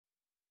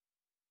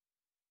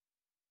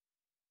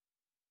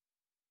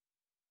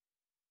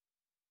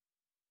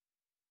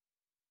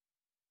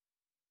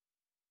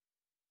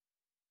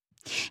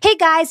Hey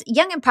guys,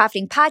 Young and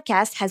Profiting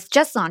Podcast has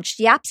just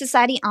launched Yap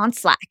Society on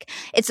Slack.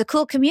 It's a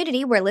cool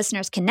community where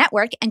listeners can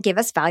network and give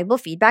us valuable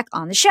feedback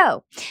on the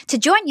show. To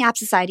join Yap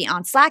Society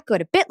on Slack, go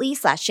to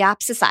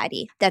bit.ly/Yap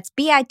Society. That's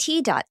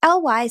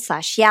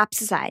bit.ly/Yap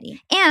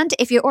Society. And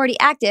if you're already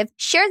active,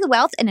 share the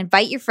wealth and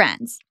invite your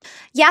friends.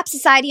 Yap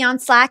Society on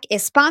Slack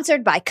is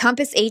sponsored by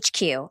Compass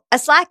HQ, a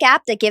Slack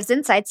app that gives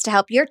insights to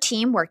help your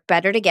team work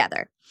better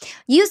together.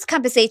 Use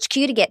Compass HQ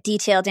to get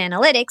detailed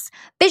analytics,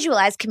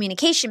 visualize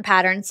communication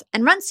patterns,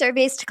 and run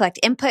surveys to collect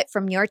input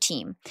from your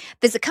team.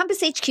 Visit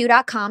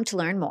CompassHQ.com to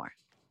learn more.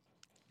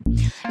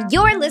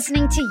 You're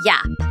listening to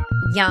Yap,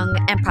 Young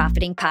and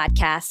Profiting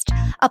Podcast,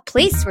 a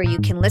place where you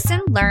can listen,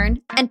 learn,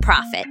 and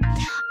profit.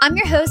 I'm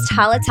your host,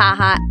 Hala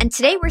Taha, and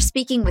today we're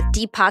speaking with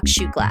Deepak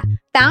Shukla,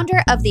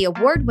 founder of the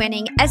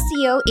award-winning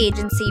SEO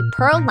agency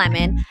Pearl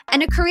Lemon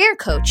and a career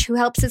coach who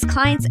helps his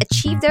clients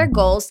achieve their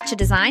goals to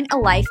design a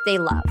life they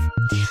love.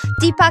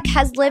 Deepak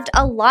has lived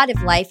a lot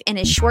of life in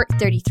his short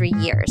 33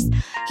 years.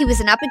 He was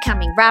an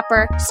up-and-coming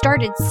rapper,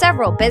 started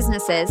several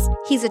businesses,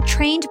 he's a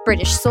trained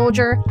British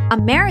soldier, a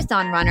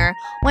marathon runner,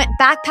 went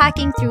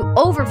backpacking through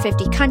over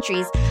 50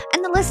 countries,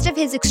 and the list of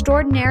his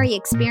extraordinary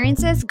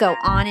experiences go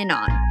on and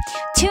on.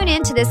 Tune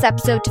in to this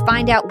episode to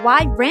find out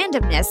why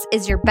randomness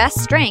is your best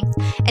strength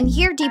and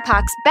hear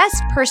Deepak's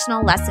best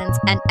personal lessons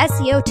and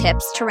SEO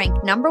tips to rank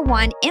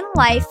 #1 in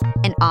life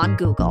and on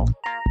Google.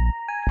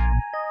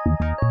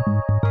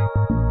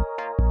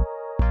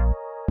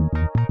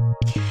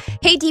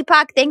 Hey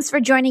Deepak, thanks for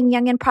joining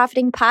Young and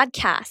Profiting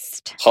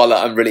Podcast.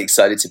 Hala, I'm really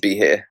excited to be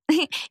here.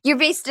 You're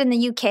based in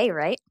the UK,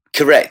 right?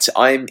 Correct.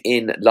 I'm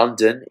in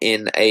London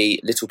in a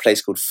little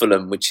place called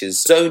Fulham, which is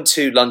Zone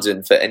 2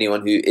 London for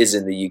anyone who is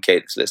in the UK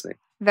that's listening.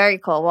 Very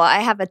cool. Well, I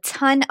have a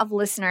ton of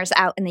listeners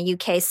out in the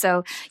UK,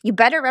 so you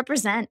better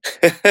represent.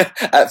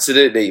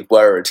 Absolutely.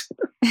 Word.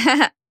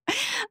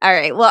 All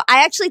right. Well,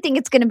 I actually think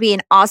it's going to be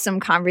an awesome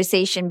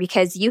conversation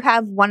because you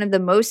have one of the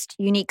most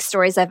unique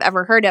stories I've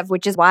ever heard of,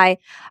 which is why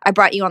I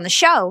brought you on the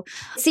show.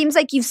 It seems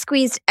like you've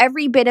squeezed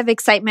every bit of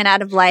excitement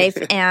out of life,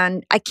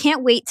 and I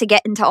can't wait to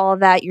get into all of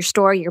that, your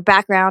story, your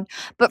background.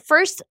 But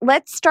first,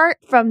 let's start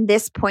from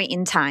this point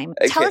in time.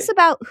 Okay. Tell us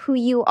about who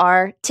you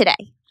are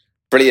today.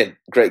 Brilliant.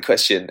 Great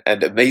question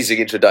and amazing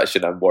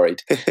introduction. I'm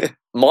worried.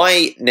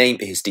 My name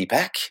is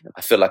Deepak.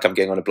 I feel like I'm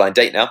going on a blind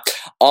date now.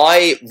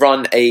 I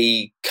run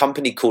a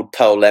company called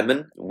Pearl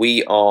Lemon.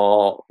 We're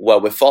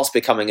fast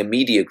becoming a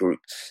media group.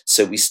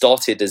 So we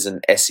started as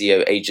an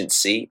SEO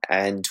agency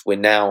and we're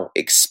now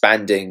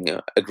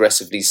expanding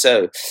aggressively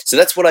so. So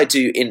that's what I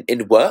do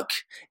in work.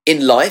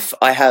 In life,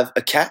 I have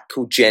a cat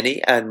called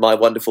Jenny and my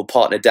wonderful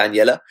partner,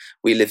 Daniela.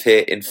 We live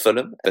here in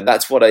Fulham and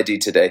that's what I do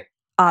today.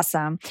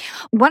 Awesome.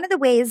 One of the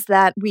ways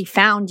that we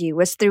found you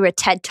was through a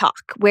TED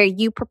Talk where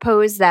you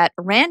proposed that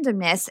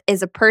randomness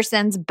is a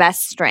person's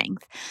best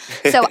strength.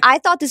 So I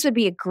thought this would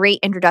be a great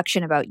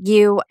introduction about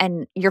you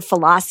and your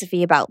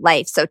philosophy about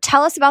life. So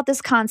tell us about this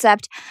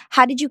concept.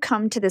 How did you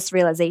come to this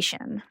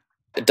realization?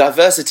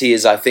 Diversity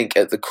is, I think,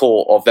 at the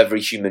core of every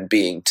human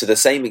being to the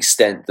same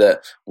extent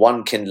that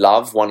one can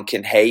love, one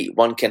can hate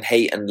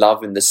and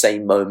love in the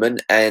same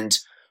moment. And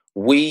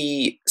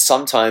we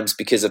sometimes,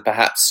 because of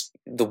perhaps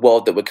the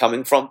world that we're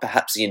coming from,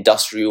 perhaps the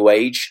industrial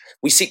age,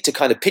 we seek to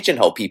kind of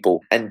pigeonhole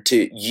people and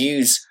to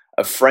use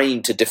a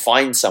frame to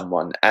define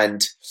someone.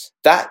 And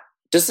that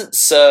doesn't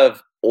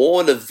serve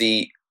all of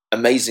the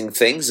amazing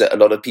things that a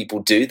lot of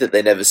people do that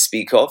they never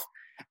speak of.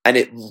 And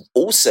it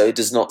also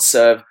does not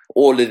serve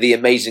all of the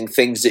amazing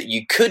things that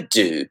you could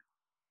do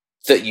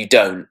that you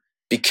don't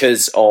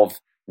because of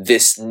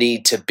this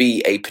need to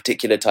be a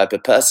particular type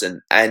of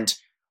person. And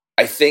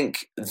I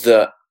think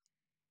that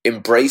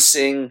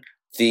embracing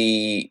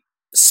the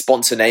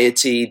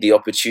spontaneity, the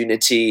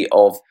opportunity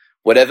of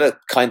whatever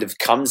kind of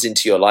comes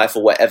into your life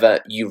or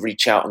whatever you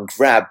reach out and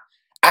grab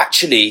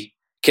actually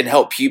can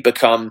help you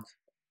become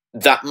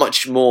that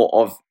much more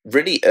of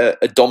really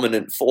a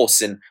dominant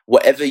force in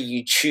whatever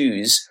you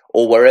choose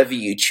or wherever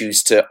you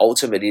choose to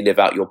ultimately live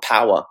out your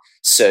power.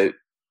 So,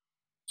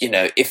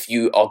 if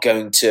you are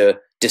going to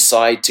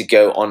decide to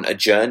go on a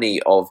journey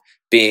of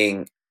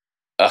being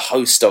a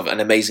host of an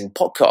amazing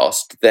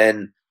podcast,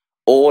 then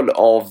all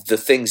of the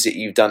things that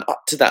you've done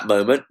up to that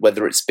moment,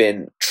 whether it's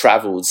been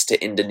travels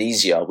to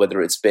Indonesia,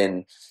 whether it's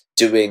been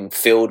doing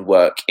field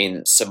work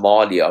in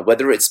Somalia,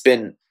 whether it's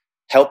been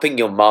helping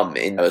your mum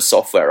in a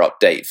software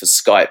update for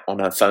Skype on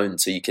her phone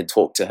so you can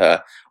talk to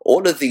her,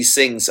 all of these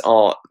things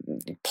are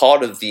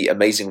part of the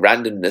amazing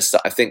randomness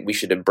that I think we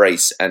should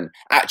embrace and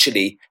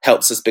actually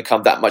helps us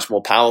become that much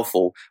more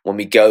powerful when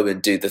we go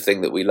and do the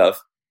thing that we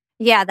love.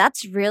 Yeah,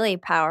 that's really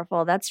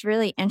powerful. That's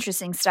really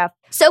interesting stuff.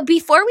 So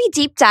before we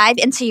deep dive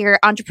into your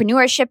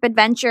entrepreneurship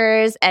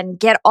adventures and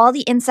get all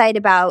the insight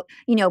about,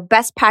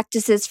 best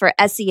practices for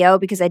SEO,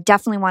 because I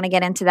definitely want to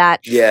get into that.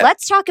 Yeah.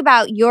 Let's talk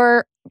about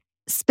your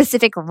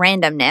specific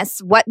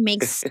randomness, what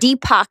makes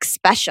Deepak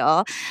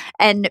special,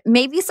 and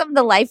maybe some of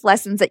the life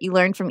lessons that you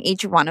learned from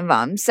each one of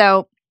them.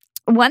 So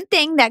One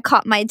thing that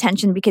caught my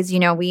attention, because,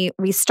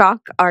 we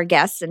stalk our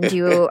guests and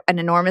do an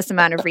enormous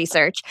amount of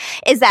research,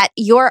 is that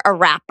you're a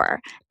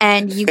rapper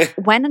and you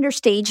went under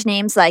stage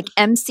names like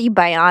MC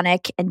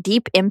Bionic and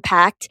Deep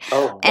Impact.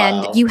 Oh, wow.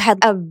 And you had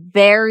a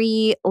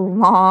very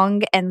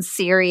long and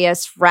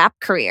serious rap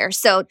career.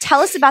 So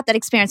tell us about that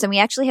experience. And we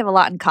actually have a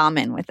lot in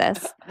common with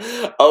this.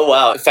 Oh,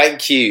 wow.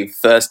 Thank you,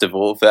 first of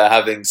all, for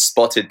having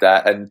spotted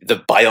that. And the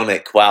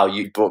Bionic, wow,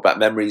 you brought back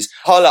memories.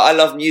 Hala, I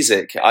love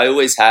music. I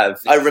always have.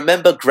 I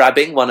remember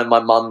grabbing one of my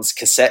mum's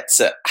cassettes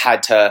that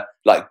had her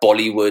like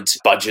Bollywood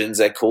bhajans,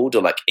 they're called,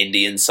 or like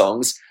Indian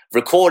songs,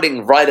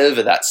 recording right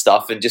over that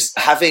stuff and just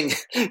having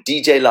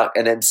DJ Luck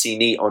and MC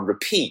Neat on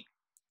repeat.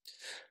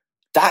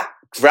 That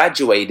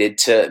graduated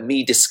to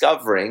me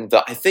discovering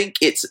that I think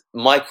it's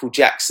Michael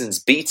Jackson's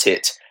Beat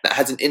It that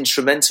has an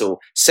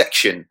instrumental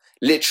section,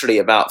 literally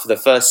about for the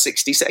first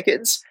 60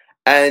 seconds.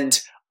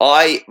 And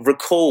I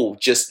recall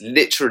just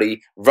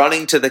literally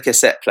running to the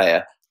cassette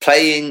player,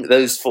 playing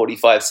those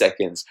 45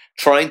 seconds,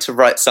 trying to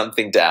write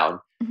something down,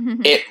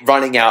 it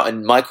running out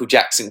and Michael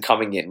Jackson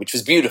coming in, which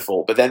was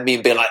beautiful, but then me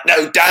being like,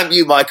 no, damn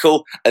you,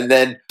 Michael, and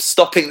then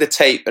stopping the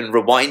tape and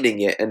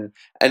rewinding it.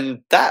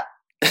 And that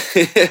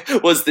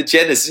was the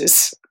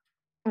genesis.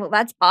 Well,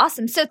 that's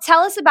awesome. So tell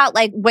us about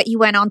like what you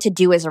went on to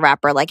do as a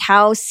rapper. Like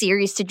how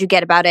serious did you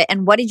get about it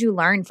and what did you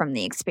learn from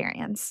the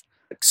experience?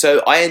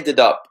 So I ended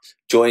up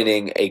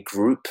joining a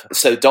group.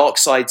 So Dark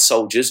Side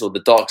Soldiers, or the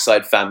Dark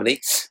Side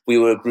Family, we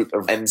were a group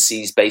of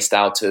MCs based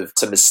out of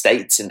some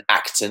estates in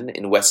Acton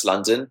in West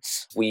London.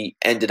 We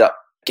ended up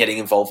getting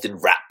involved in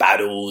rap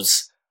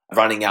battles,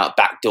 running out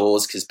back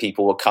doors because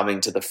people were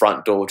coming to the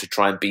front door to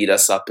try and beat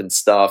us up and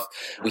stuff.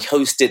 We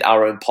hosted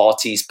our own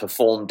parties,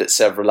 performed at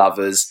several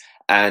others,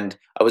 and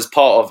I was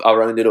part of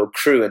our own little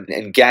crew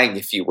and gang,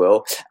 if you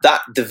will.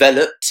 That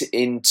developed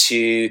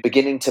into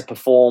beginning to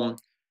perform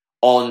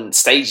on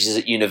stages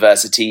at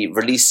university,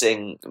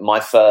 releasing my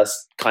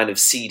first kind of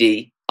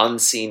CD,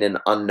 Unseen and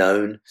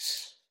Unknown,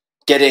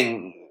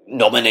 getting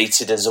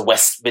nominated as a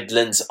West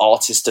Midlands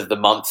Artist of the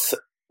Month,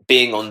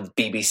 being on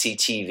BBC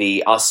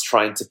TV, us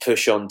trying to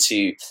push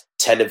onto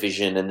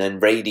television and then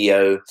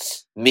radio,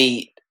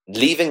 me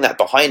leaving that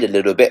behind a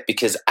little bit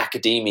because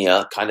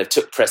academia kind of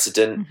took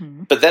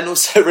precedent, but then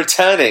also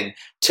returning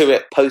to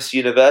it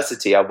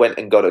post-university. I went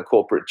and got a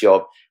corporate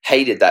job,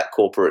 hated that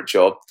corporate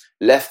job,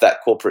 left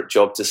that corporate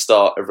job to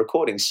start a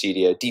recording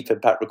studio, Deep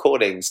Impact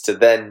Recordings, to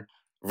then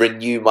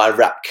renew my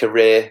rap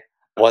career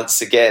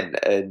once again.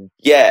 And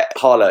yeah,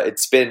 Hala,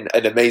 it's been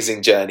an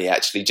amazing journey,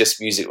 actually,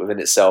 just music within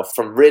itself.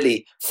 From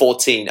really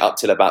 14 up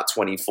till about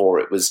 24,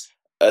 it was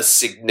a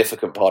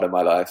significant part of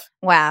my life.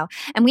 Wow.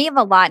 And we have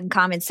a lot in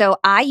common. So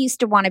I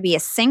used to want to be a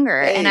singer,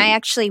 and I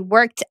actually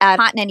worked at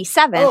Hot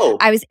 97. Oh.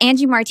 I was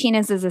Angie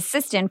Martinez's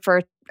assistant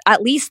for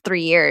at least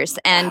 3 years.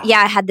 And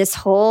yeah, I had this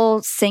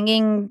whole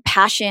singing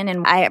passion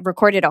and I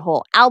recorded a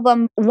whole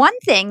album. One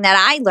thing that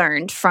I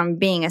learned from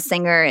being a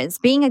singer is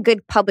being a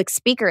good public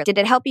speaker. Did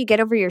it help you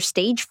get over your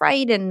stage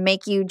fright and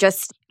make you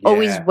just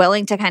always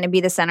willing to kind of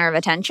be the center of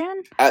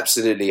attention?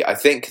 Absolutely. I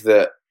think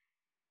that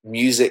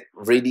music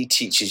really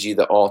teaches you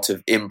the art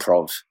of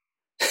improv,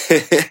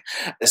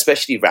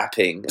 especially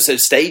rapping. So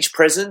stage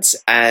presence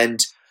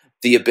and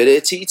the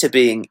ability to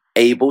being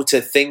able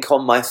to think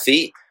on my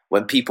feet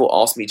when people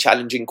ask me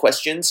challenging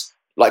questions.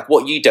 Like,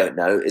 what you don't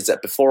know is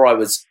that before I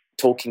was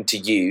talking to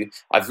you,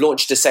 I've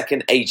launched a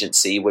second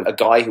agency with a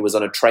guy who was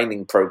on a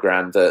training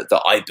program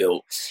that I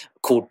built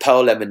called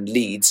Pearl Lemon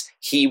Leads.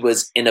 He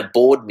was in a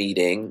board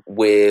meeting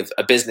with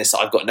a business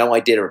I've got no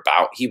idea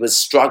about. He was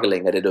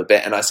struggling a little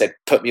bit, and I said,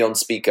 put me on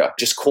speaker,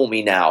 just call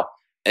me now.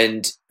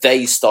 And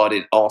they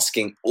started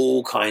asking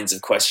all kinds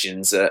of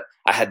questions that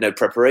I had no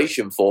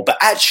preparation for. But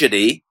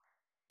actually,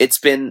 it's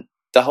been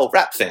the whole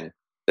rap thing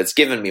that's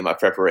given me my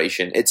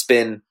preparation. It's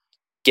been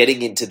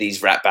getting into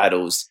these rap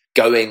battles,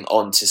 going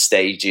onto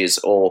stages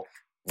or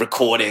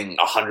recording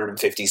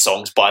 150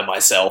 songs by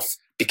myself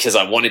because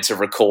I wanted to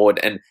record.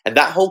 And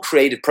that whole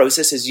creative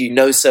process, as you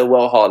know so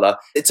well, Hala,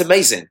 it's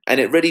amazing. And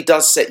it really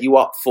does set you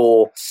up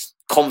for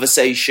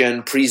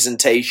conversation,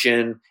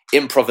 presentation,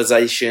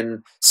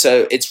 improvisation.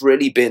 So it's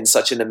really been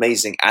such an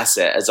amazing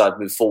asset as I've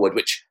moved forward,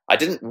 which I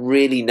didn't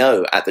really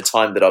know at the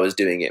time that I was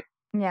doing it.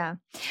 Yeah.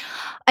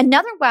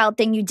 Another wild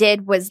thing you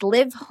did was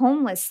live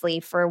homelessly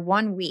for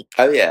 1 week.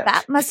 Oh, yeah.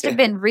 That must have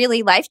been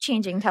really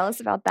life-changing. Tell us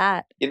about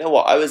that. You know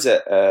what? I was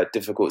at a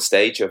difficult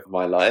stage of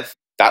my life.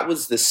 That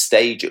was the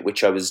stage at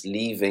which I was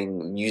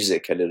leaving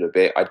music a little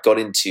bit. I'd got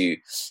into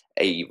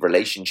a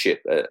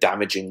relationship, a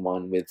damaging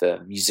one, with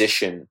a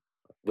musician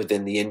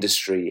within the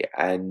industry,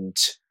 and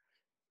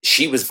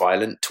she was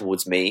violent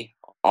towards me.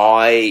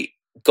 I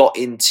got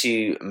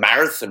into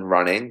marathon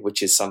running,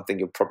 which is something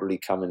you'll probably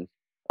come and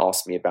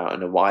ask me about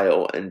in a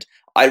while. And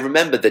I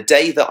remember the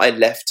day that I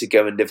left to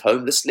go and live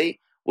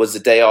homelessly was the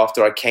day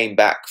after I came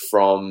back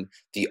from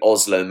the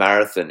Oslo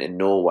Marathon in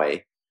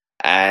Norway.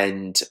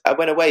 And I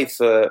went away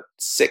for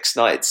 6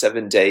 nights,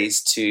 7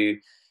 days to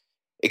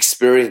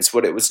experience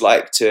what it was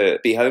like to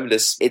be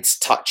homeless. It's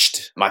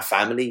touched my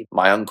family.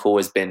 My uncle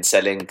has been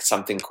selling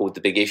something called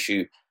The Big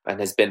Issue and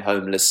has been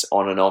homeless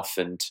on and off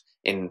and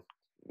in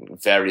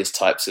various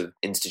types of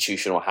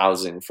institutional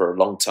housing for a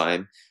long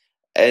time.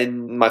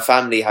 And my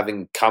family,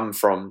 having come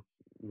from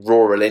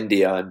rural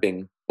India and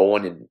being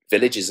born in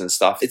villages and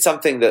stuff, it's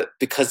something that,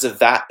 because of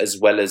that, as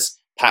well as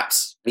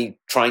perhaps me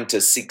trying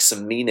to seek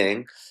some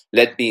meaning,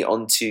 led me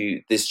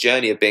onto this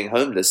journey of being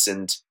homeless.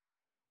 And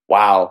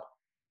wow.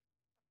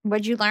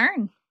 What'd you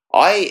learn?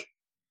 I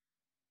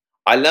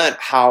learned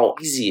how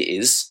easy it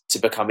is to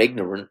become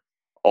ignorant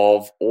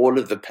of all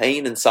of the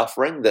pain and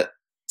suffering that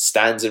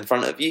stands in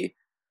front of you.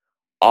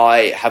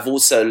 I have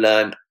also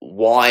learned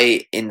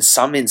why, in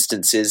some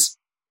instances,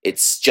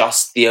 it's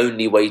just the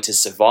only way to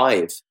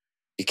survive,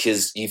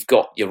 because you've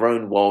got your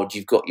own world,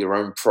 you've got your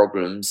own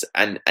problems,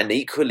 and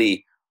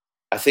equally,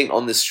 I think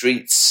on the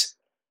streets,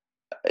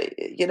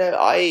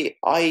 I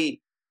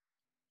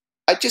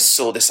just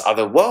saw this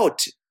other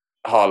world,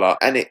 Hala,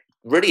 and it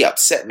really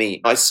upset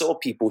me. I saw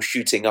people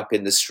shooting up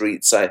in the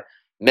streets. I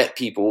met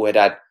people who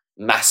had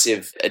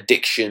massive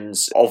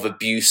addictions of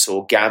abuse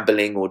or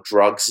gambling or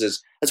drugs,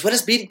 as well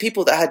as meeting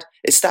people that had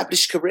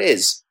established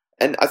careers.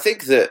 And I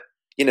think that,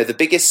 the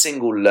biggest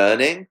single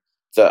learning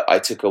that I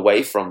took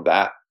away from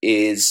that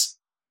is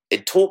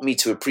it taught me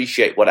to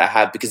appreciate what I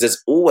have, because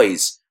there's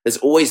always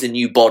a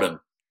new bottom.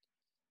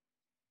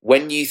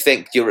 When you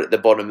think you're at the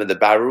bottom of the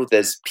barrel,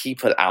 there's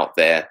people out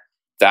there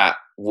that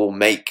will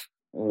make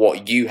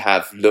what you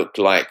have look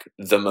like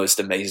the most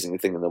amazing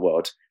thing in the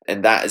world.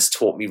 And that has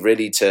taught me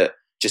really to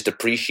just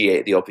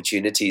appreciate the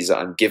opportunities that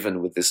I'm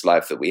given with this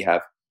life that we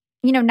have.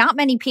 Not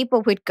many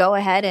people would go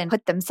ahead and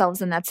put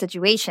themselves in that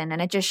situation.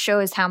 And it just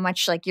shows how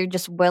much you're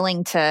just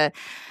willing to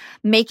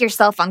make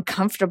yourself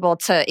uncomfortable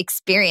to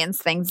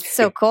experience things. It's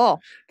so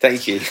cool.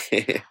 Thank you.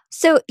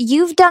 So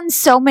you've done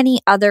so many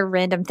other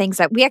random things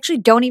that we actually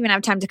don't even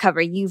have time to cover.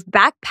 You've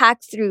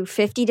backpacked through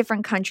 50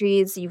 different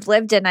countries. You've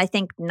lived in, I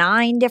think,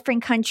 9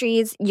 different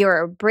countries. You're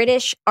a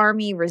British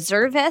Army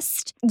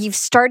reservist. You've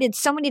started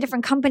so many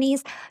different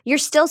companies. You're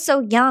still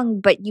so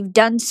young, but you've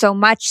done so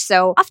much.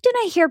 So often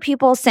I hear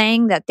people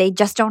saying that they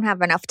just don't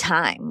have enough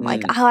time.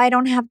 I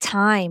don't have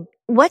time.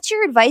 What's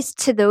your advice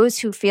to those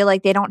who feel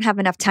like they don't have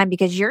enough time?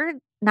 Because you're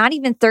not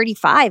even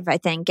 35, I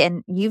think,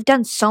 and you've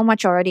done so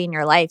much already in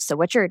your life. So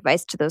what's your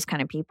advice to those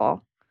kind of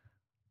people?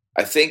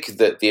 I think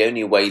that the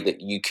only way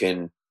that you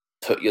can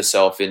put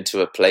yourself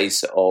into a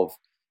place of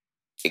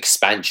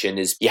expansion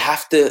is you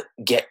have to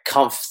get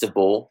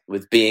comfortable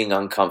with being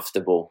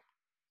uncomfortable.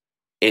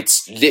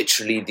 It's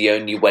literally the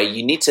only way.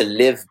 You need to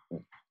live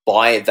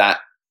by that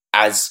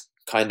as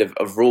kind of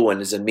a rule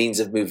and as a means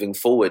of moving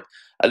forward.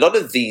 A lot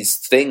of these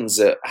things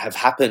that have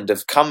happened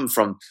have come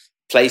from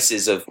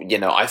places of,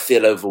 I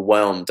feel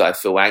overwhelmed, I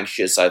feel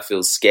anxious, I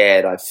feel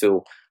scared, I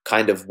feel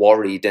kind of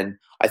worried. And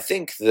I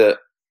think that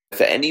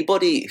for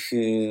anybody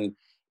who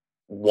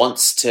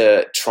wants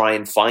to try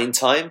and find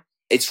time,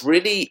 it's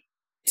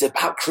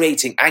about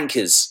creating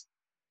anchors.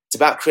 It's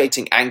about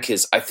creating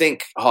anchors. I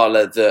think,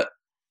 Hala, that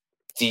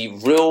the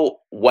real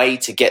way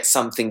to get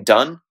something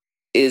done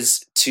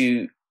is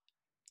to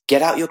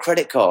get out your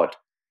credit card.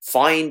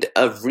 Find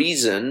a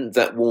reason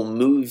that will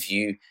move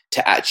you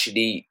to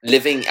actually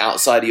living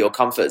outside of your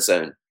comfort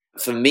zone.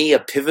 For me, a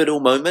pivotal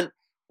moment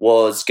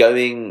was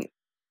going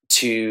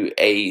to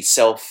a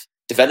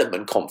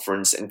self-development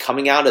conference and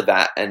coming out of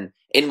that. And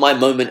in my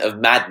moment of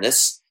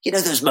madness,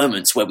 those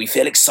moments where we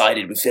feel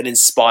excited, we feel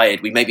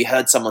inspired, we maybe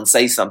heard someone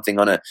say something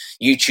on a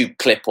YouTube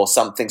clip or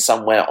something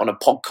somewhere on a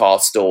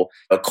podcast or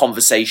a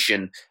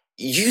conversation.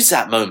 Use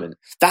that moment.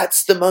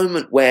 That's the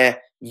moment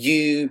where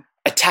you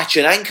attach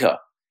an anchor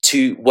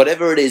to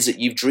whatever it is that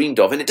you've dreamed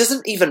of. And it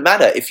doesn't even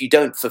matter if you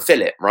don't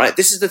fulfill it, right?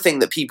 This is the thing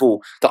that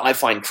I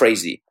find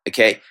crazy,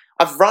 okay?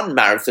 I've run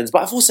marathons,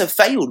 but I've also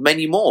failed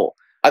many more.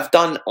 I've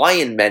done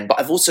Ironmen, but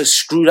I've also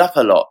screwed up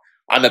a lot.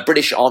 I'm a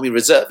British Army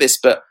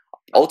reservist, but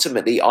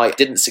ultimately I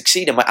didn't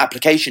succeed in my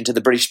application to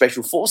the British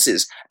Special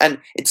Forces. And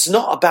it's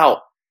not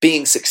about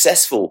being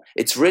successful.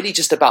 It's really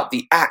just about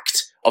the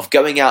act of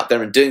going out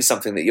there and doing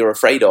something that you're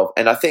afraid of.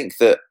 And I think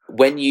that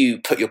when you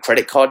put your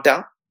credit card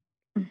down,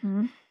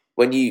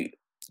 when you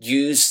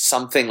use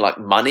something like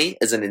money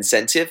as an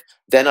incentive,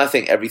 then I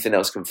think everything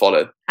else can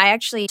follow. I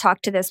actually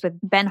talked to this with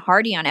Ben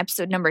Hardy on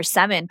episode number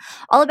 7,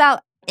 all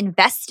about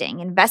investing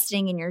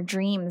in your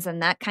dreams,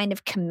 and that kind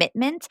of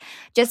commitment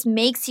just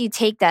makes you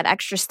take that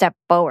extra step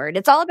forward.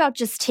 It's all about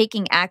just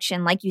taking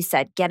action, like you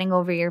said, getting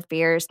over your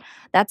fears.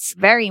 That's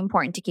very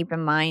important to keep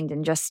in mind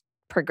and just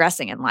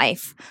progressing in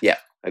life. Yeah,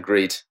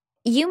 agreed.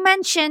 You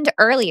mentioned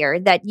earlier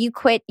that you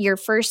quit your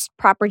first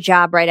proper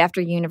job right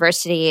after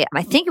university.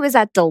 I think it was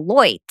at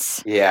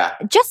Deloitte. Yeah.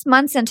 Just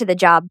months into the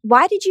job.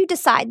 Why did you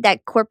decide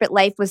that corporate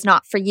life was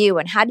not for you?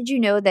 And how did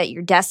you know that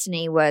your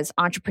destiny was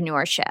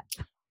entrepreneurship?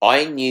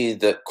 I knew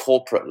that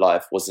corporate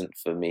life wasn't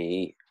for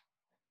me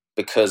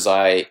because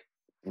I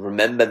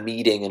remember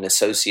meeting an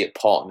associate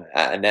partner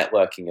at a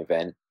networking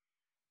event.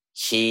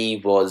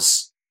 He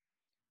was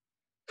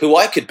who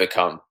I could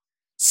become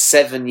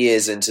 7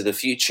 years into the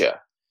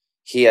future.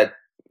 He had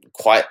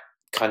quite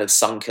kind of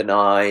sunken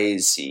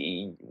eyes.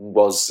 He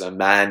was a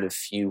man of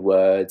few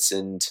words.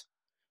 And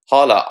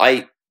Hala,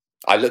 I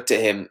I looked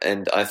at him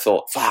and I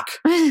thought, fuck,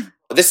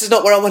 this is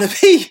not where I want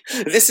to be.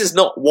 This is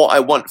not what I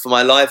want for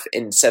my life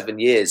in 7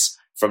 years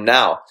from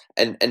now.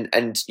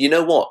 And you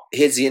know what?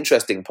 Here's the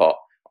interesting part.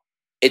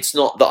 It's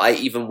not that I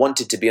even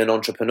wanted to be an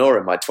entrepreneur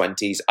in my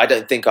 20s. I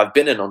don't think I've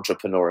been an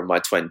entrepreneur in my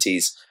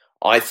 20s.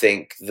 I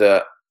think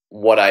that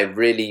what I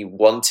really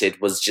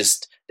wanted was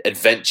just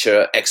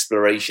adventure,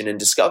 exploration, and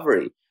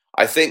discovery.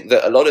 I think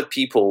that a lot of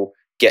people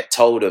get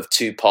told of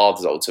two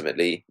paths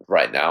ultimately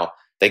right now.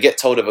 They get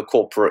told of a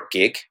corporate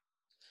gig.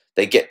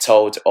 They get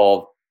told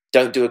of,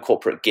 don't do a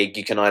corporate gig.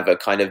 You can either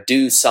kind of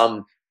do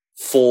some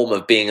form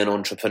of being an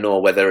entrepreneur,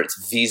 whether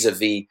it's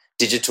vis-a-vis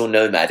digital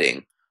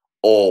nomading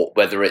or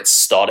whether it's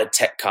start a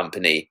tech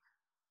company.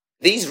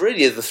 These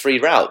really are the three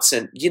routes.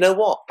 And you know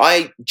what?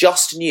 I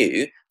just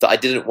knew that I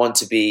didn't want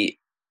to be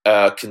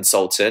a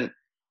consultant.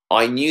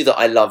 I knew that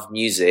I loved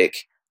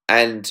music.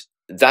 And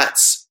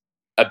that's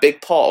a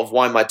big part of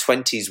why my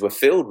 20s were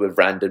filled with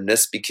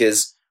randomness,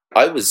 because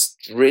I was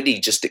really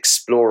just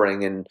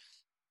exploring and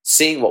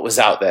seeing what was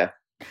out there.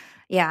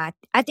 Yeah,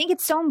 I think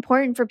it's so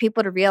important for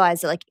people to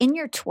realize that, like, in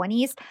your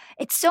 20s,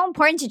 it's so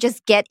important to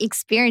just get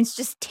experience.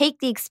 Just take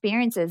the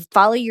experiences,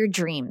 follow your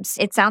dreams.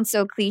 It sounds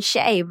so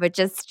cliche, but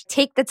just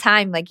take the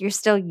time. Like, you're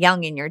still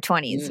young in your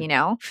 20s, you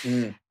know?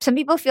 Some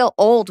people feel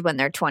old when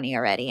they're 20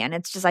 already, and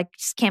it's just like,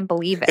 just can't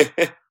believe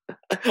it.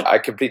 I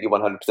completely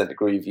 100%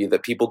 agree with you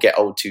that people get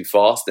old too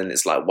fast, and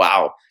it's like,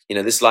 wow, you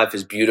know, this life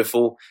is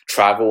beautiful.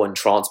 Travel and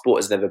transport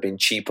has never been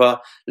cheaper.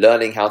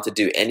 Learning how to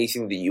do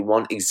anything that you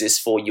want exists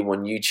for you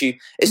on YouTube.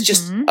 It's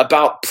just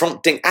about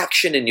prompting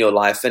action in your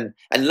life and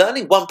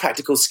learning one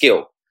practical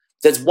skill.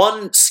 There's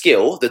one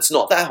skill that's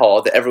not that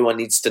hard that everyone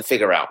needs to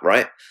figure out,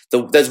 right?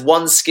 There's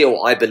one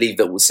skill I believe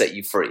that will set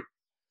you free.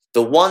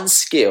 The one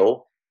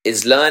skill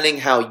is learning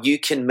how you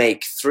can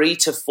make $3,000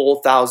 to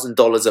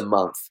 $4,000 a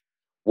month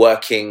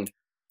working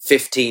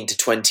 15 to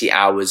 20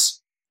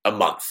 hours a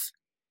month.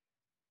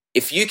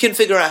 If you can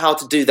figure out how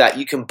to do that,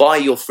 you can buy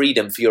your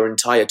freedom for your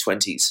entire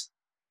 20s.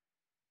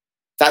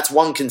 That's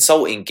one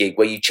consulting gig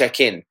where you check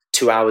in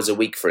 2 hours a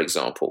week, for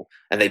example,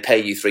 and they pay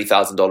you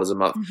 $3,000 a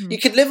month. You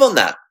could live on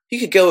that. You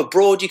could go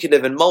abroad. You could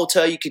live in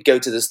Malta. You could go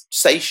to the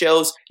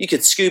Seychelles. You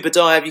could scuba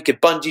dive. You could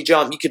bungee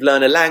jump. You could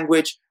learn a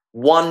language.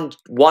 One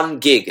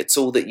gig. It's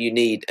all that you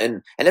need.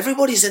 And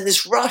everybody's in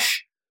this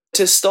rush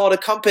to start a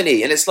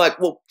company. And it's like,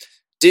 well,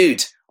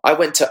 dude, I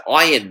went to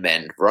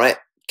Ironman, right?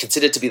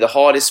 Considered to be the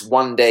hardest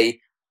one day.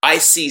 I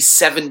see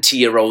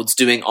 70-year-olds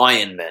doing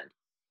Ironman.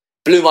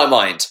 Blew my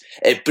mind.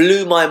 It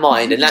blew my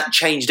mind. And that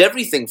changed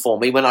everything for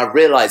me when I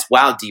realized,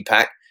 wow,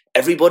 Deepak,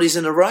 everybody's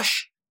in a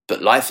rush,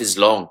 but life is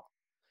long.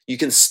 You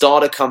can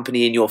start a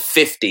company in your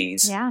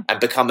 50s and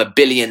become a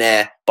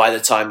billionaire by the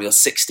time you're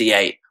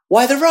 68.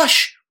 Why the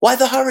rush? Why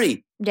the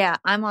hurry? Yeah,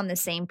 I'm on the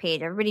same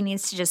page. Everybody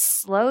needs to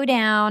just slow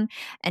down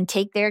and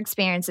take their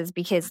experiences,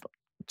 because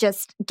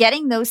just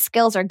getting those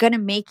skills are going to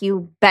make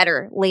you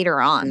better later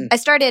on. I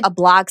started a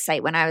blog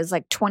site when I was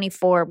like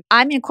 24.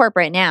 I'm in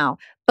corporate now,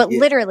 but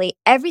literally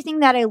everything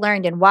that I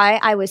learned and why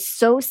I was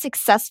so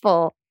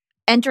successful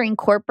entering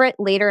corporate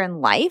later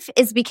in life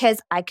is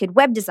because I could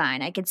web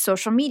design, I could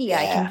social media,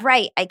 I can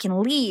write, I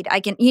can lead, I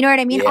can, you know what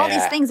I mean? All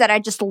these things that I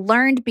just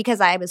learned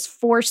because I was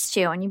forced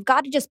to. And you've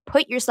got to just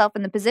put yourself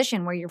in the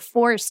position where you're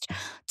forced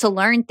to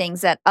learn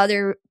things that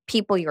other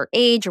people your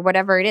age or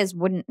whatever it is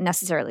wouldn't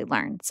necessarily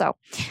learn. So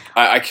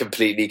I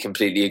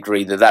completely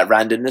agree that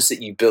randomness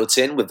that you built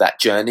in with that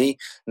journey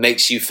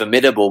makes you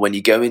formidable when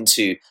you go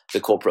into the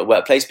corporate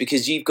workplace,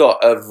 because you've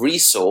got a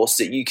resource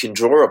that you can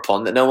draw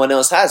upon that no one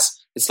else has.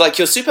 It's like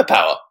your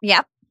superpower.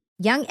 Yep.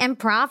 Young and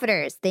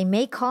profiters, they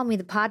may call me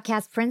the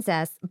podcast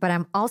princess, but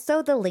I'm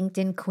also the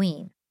LinkedIn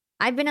queen.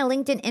 I've been a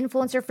LinkedIn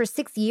influencer for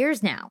 6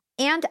 years now,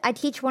 and I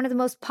teach one of the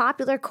most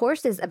popular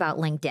courses about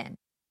LinkedIn.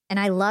 And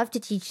I love to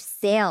teach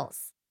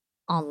sales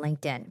on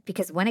LinkedIn,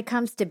 because when it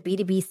comes to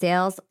B2B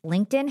sales,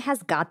 LinkedIn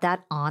has got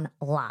that on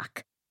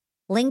lock.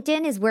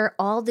 LinkedIn is where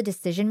all the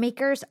decision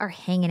makers are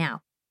hanging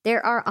out.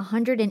 There are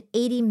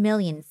 180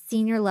 million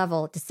senior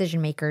level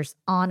decision makers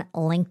on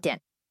LinkedIn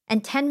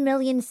and 10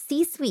 million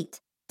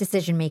C-suite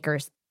decision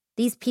makers.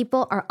 These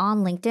people are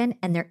on LinkedIn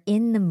and they're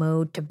in the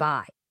mode to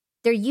buy.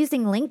 They're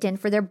using LinkedIn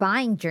for their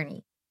buying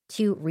journey,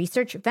 to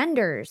research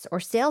vendors or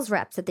sales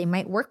reps that they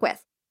might work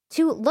with,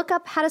 to look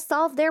up how to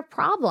solve their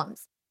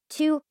problems,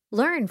 to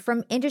learn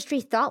from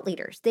industry thought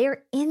leaders.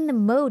 They're in the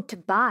mode to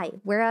buy,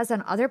 whereas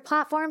on other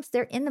platforms,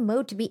 they're in the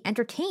mode to be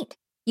entertained.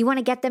 You want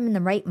to get them in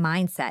the right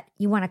mindset.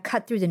 You want to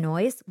cut through the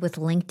noise with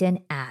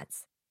LinkedIn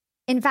ads.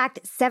 In fact,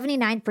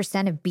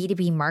 79% of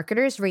B2B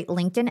marketers rate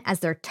LinkedIn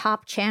as their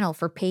top channel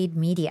for paid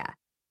media.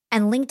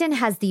 And LinkedIn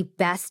has the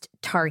best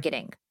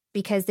targeting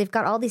because they've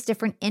got all these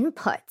different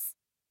inputs.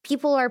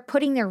 People are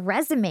putting their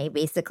resume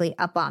basically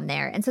up on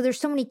there. And so there's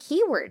so many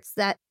keywords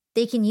that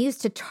they can use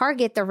to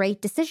target the right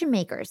decision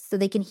makers so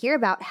they can hear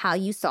about how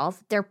you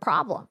solve their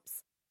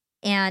problems.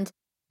 And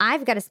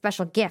I've got a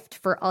special gift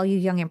for all you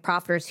young and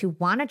profiters who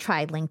want to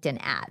try LinkedIn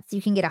ads.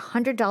 You can get a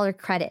 $100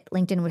 credit.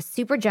 LinkedIn was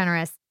super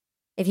generous.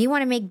 If you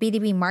want to make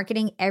B2B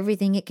marketing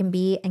everything it can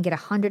be and get a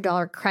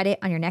 $100 credit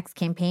on your next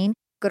campaign,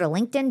 go to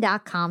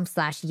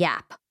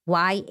linkedin.com/yap,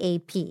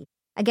 Y-A-P.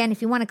 Again,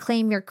 if you want to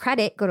claim your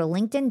credit, go to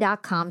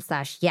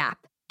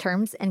linkedin.com/yap.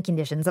 Terms and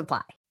conditions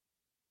apply.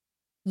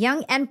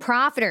 Young and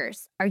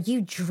profiters, are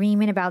you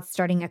dreaming about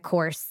starting a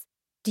course?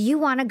 Do you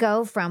want to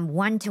go from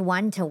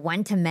one-to-one to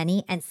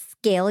one-to-many and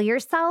scale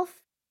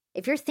yourself?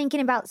 If you're thinking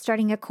about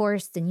starting a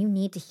course, then you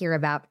need to hear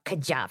about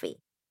Kajabi.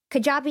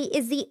 Kajabi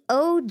is the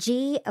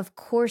OG of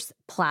course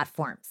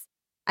platforms.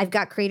 I've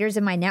got creators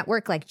in my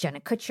network like Jenna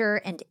Kutcher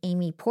and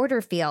Amy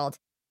Porterfield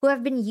who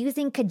have been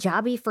using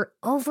Kajabi for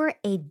over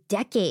a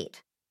decade.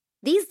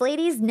 These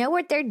ladies know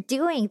what they're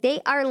doing.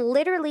 They are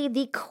literally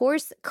the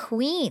course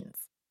queens.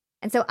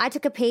 And so I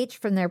took a page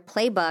from their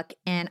playbook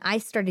and I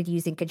started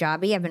using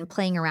Kajabi. I've been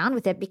playing around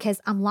with it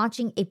because I'm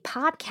launching a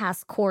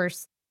podcast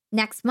course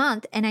next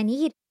month and I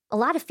need a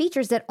lot of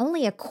features that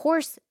only a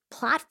course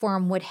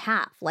platform would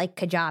have, like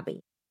Kajabi.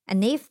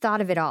 And they've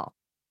thought of it all.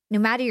 No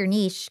matter your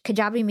niche,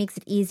 Kajabi makes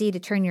it easy to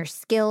turn your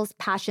skills,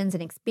 passions,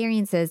 and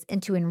experiences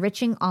into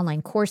enriching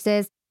online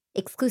courses,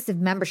 exclusive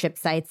membership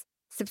sites,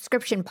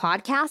 subscription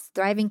podcasts,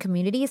 thriving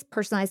communities,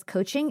 personalized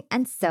coaching,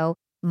 and so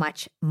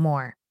much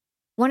more.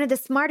 One of the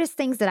smartest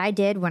things that I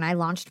did when I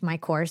launched my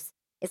course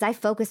is I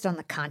focused on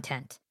the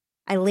content.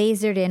 I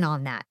lasered in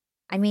on that.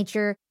 I made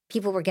sure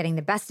people were getting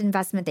the best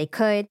investment they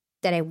could,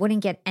 that I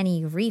wouldn't get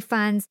any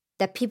refunds,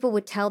 that people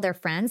would tell their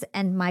friends,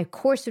 and my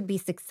course would be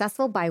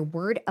successful by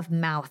word of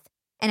mouth.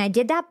 And I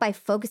did that by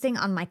focusing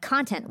on my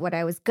content, what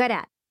I was good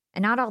at,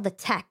 and not all the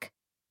tech.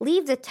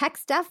 Leave the tech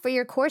stuff for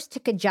your course to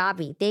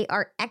Kajabi. They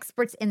are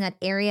experts in that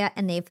area,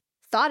 and they've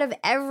thought of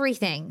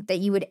everything that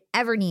you would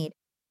ever need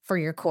for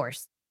your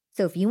course.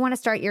 So if you want to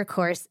start your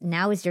course,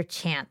 now is your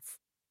chance.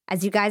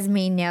 As you guys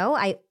may know,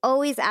 I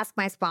always ask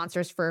my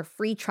sponsors for a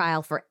free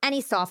trial for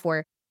any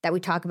software that we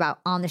talk about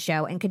on the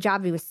show, and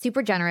Kajabi was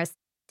super generous.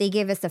 They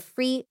gave us a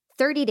free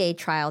 30-day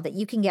trial that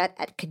you can get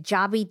at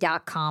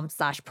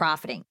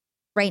kajabi.com/profiting.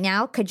 Right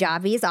now,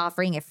 Kajabi is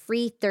offering a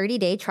free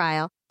 30-day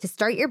trial to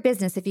start your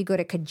business if you go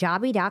to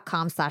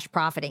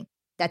kajabi.com/profiting.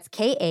 That's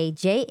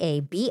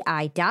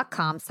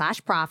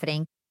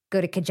KAJABI.com/profiting.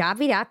 Go to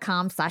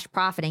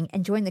kajabi.com/profiting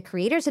and join the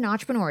creators and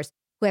entrepreneurs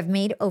who have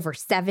made over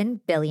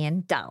 $7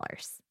 billion.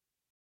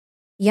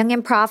 Young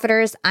and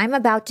profiters, I'm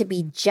about to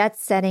be jet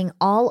setting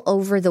all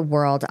over the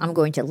world. I'm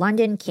going to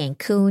London,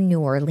 Cancun,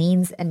 New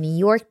Orleans, and New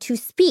York to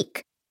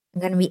speak.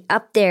 I'm going to be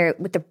up there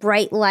with the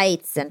bright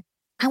lights, and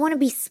I want to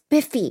be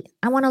spiffy.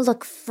 I want to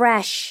look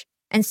fresh.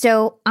 And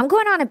so I'm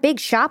going on a big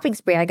shopping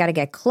spree. I got to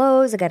get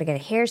clothes. I got to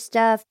get hair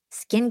stuff,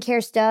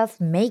 skincare stuff,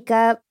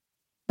 makeup.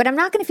 But I'm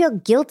not going to feel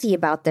guilty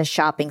about this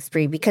shopping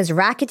spree because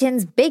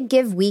Rakuten's Big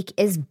Give Week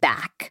is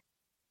back.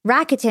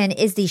 Rakuten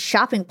is the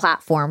shopping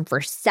platform for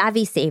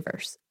savvy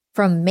savers.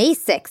 From May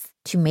 6th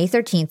to May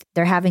 13th,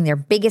 they're having their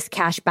biggest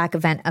cashback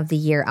event of the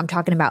year. I'm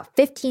talking about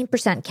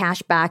 15%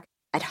 cashback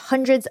at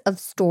hundreds of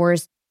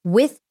stores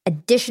with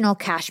additional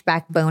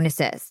cashback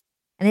bonuses.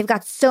 And they've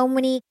got so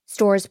many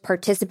stores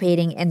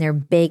participating in their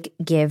Big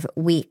Give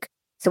Week.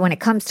 So when it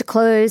comes to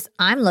clothes,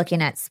 I'm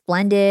looking at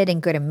Splendid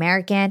and Good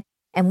American.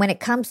 And when it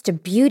comes to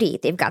beauty,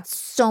 they've got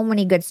so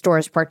many good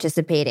stores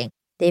participating.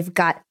 They've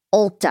got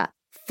Ulta,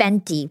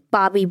 Fenty,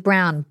 Bobbi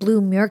Brown,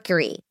 Blue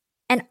Mercury,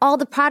 and all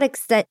the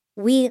products that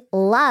we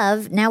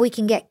love. Now we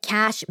can get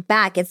cash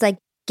back. It's like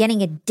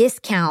getting a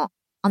discount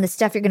on the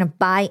stuff you're going to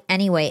buy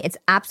anyway. It's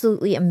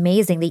absolutely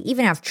amazing. They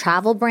even have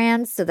travel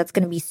brands, so that's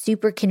going to be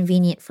super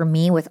convenient for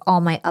me with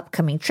all my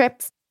upcoming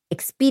trips.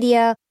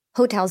 Expedia,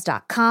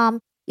 Hotels.com.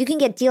 You can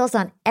get deals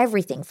on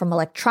everything from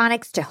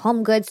electronics to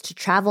home goods to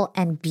travel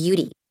and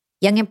beauty.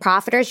 Young and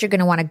profiters, you're going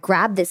to want to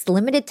grab this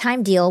limited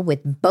time deal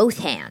with both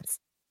hands.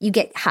 You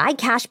get high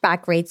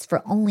cashback rates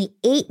for only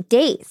 8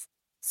 days.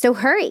 So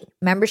hurry.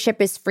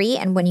 Membership is free,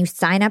 and when you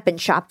sign up and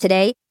shop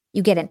today,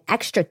 you get an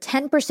extra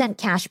 10%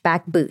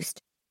 cashback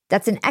boost.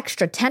 That's an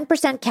extra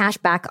 10%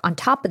 cashback on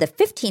top of the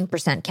 15%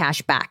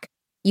 cashback.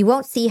 You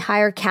won't see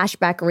higher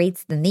cashback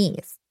rates than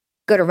these.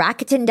 Go to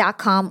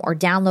Rakuten.com or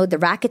download the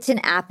Rakuten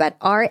app at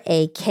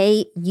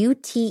Rakuten.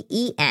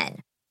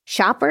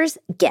 Shoppers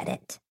get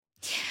it.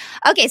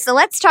 Okay, so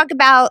let's talk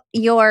about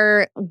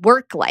your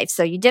work life.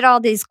 So you did all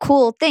these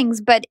cool things,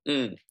 but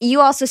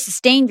you also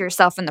sustained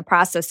yourself in the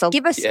process. So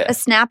give us a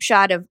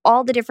snapshot of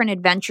all the different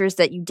adventures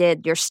that you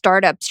did, your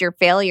startups, your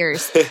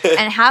failures,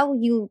 and how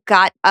you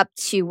got up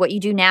to what you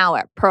do now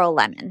at Pearl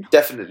Lemon.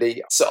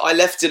 Definitely. So I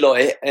left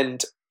Deloitte,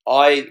 and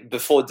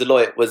before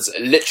Deloitte, was a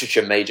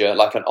literature major,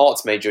 like an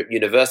arts major at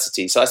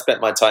university. So I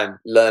spent my time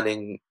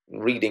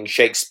reading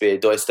Shakespeare,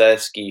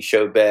 Dostoevsky,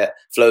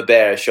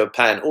 Flaubert,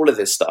 Chopin, all of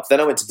this stuff. Then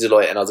I went to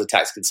Deloitte and I was a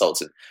tax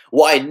consultant.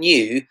 What I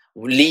knew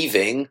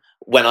leaving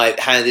when I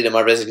handed in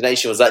my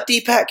resignation was like,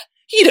 Deepak,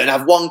 you don't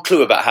have one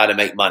clue about how to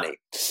make money.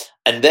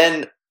 And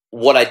then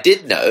what I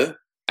did know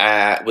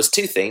was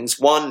two things.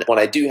 One, what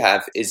I do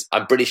have is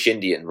I'm British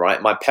Indian,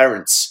 right? My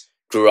parents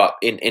grew up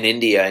in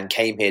India and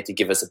came here to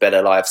give us a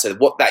better life. So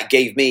what that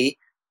gave me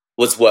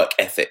was work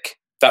ethic.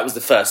 That was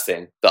the first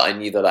thing that I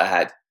knew that I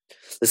had.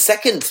 The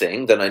second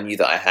thing that I knew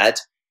that I had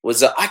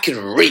was that I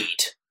can read.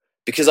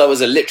 because I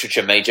was a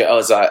literature major, I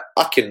was like,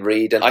 I can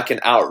read and I can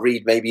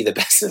outread maybe the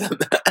best of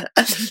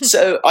them.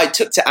 So I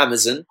took to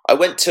Amazon. I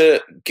went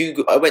to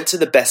Google. I went to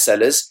the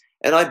bestsellers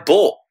and I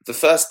bought the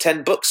first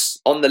 10 books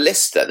on the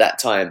list at that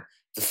time.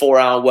 The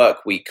 4-Hour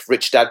Work Week,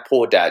 Rich Dad,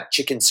 Poor Dad,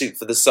 Chicken Soup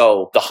for the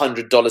Soul, The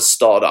 $100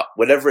 Startup,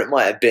 whatever it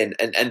might have been.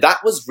 And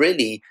that was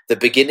really the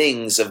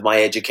beginnings of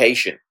my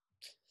education.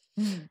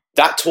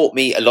 That taught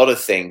me a lot of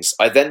things.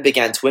 I then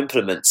began to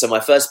implement. So my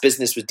first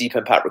business was Deep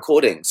Impact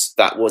Recordings.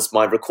 That was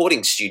my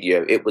recording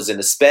studio. It was in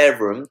a spare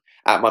room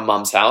at my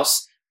mum's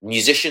house.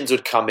 Musicians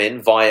would come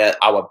in via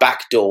our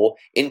back door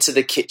into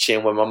the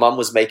kitchen when my mum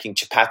was making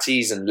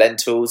chapatis and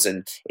lentils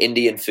and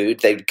Indian food.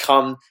 They would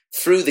come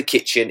through the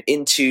kitchen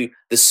into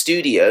the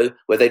studio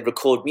where they'd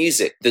record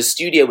music. The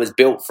studio was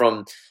built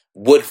from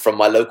wood from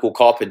my local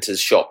carpenter's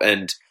shop,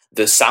 and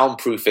the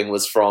soundproofing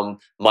was from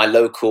my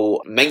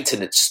local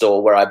maintenance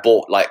store where I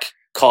bought like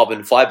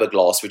carbon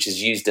fiberglass, which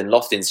is used in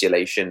loft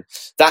insulation.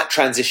 That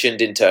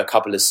transitioned into a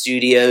couple of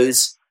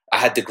studios. I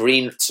had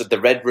the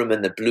red room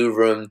and the blue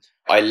room.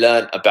 I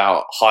learned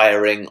about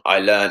hiring. I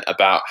learned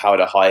about how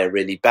to hire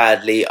really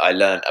badly. I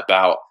learned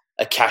about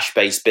a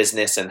cash-based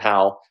business and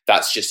how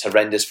that's just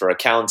horrendous for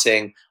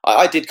accounting.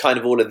 I did kind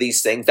of all of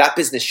these things. That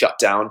business shut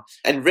down.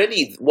 And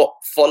really what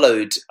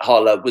followed,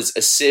 Hala, was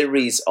a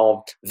series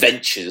of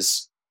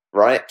ventures,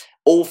 right?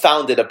 All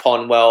founded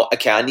upon, well,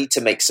 okay, I need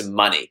to make some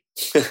money.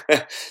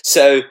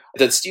 So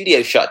the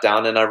studio shut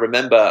down. And I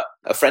remember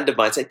a friend of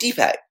mine said,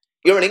 Deepak,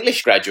 you're an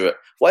English graduate.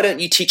 Why don't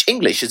you teach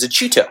English as a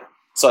tutor?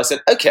 So I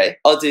said, okay,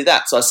 I'll do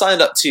that. So I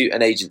signed up to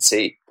an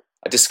agency.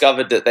 I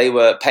discovered that they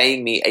were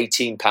paying me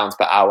 £18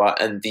 per hour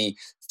and the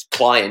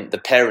client, the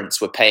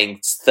parents, were paying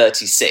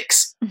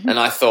 36. And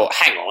I thought,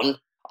 hang on,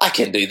 I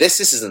can do this.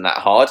 This isn't that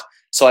hard.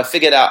 So I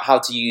figured out how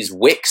to use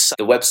Wix,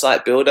 the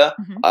website builder.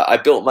 I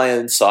built my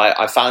own site.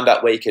 I found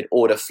out where you could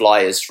order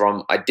flyers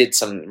from. I did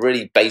some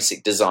really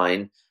basic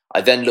design. I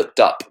then looked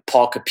up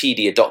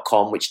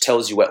parkopedia.com, which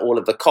tells you where all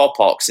of the car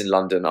parks in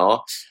London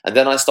are. And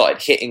then I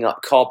started hitting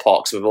up car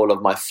parks with all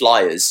of my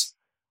flyers.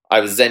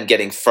 I was then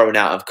getting thrown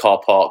out of car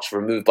parks,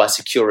 removed by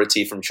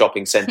security from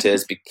shopping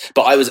centres.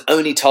 But I was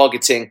only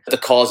targeting the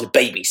cars with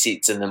baby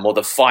seats in them or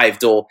the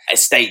 5-door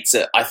estates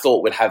that I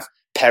thought would have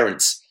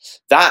parents.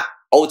 That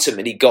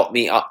ultimately got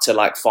me up to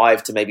like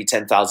 £5,000 to maybe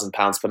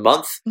 £10,000 per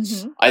month.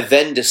 I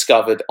then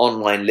discovered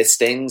online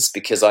listings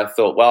because I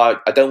thought, well,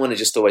 I don't want to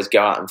just always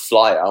go out and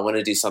fly. I want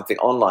to do something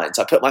online.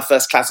 So I put my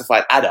first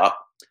classified ad up.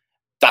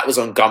 That was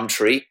on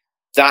Gumtree.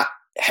 That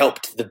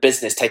helped the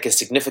business take a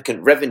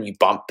significant revenue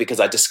bump because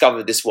I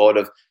discovered this world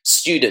of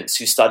students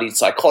who studied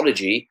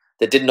psychology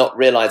that did not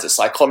realize that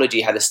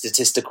psychology had a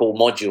statistical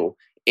module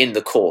in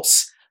the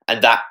course.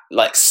 And that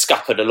like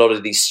scuppered a lot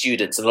of these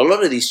students. And a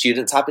lot of these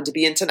students happened to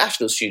be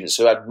international students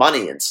who had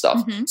money and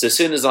stuff. So as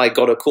soon as I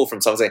got a call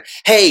from someone saying,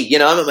 hey,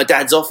 I'm at my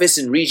dad's office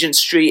in Regent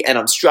Street and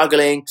I'm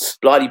struggling,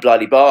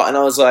 blah-de-blah-de-blah. And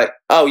I was like,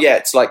 oh yeah,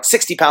 it's like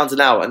 £60 an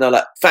hour. And they're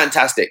like,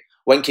 fantastic.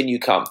 When can you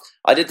come?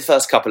 I did the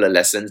first couple of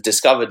lessons,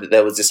 discovered that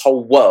there was this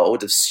whole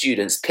world of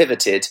students,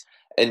 pivoted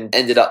and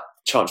ended up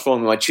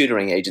transforming my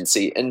tutoring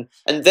agency. And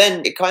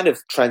then it kind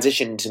of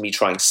transitioned to me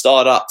trying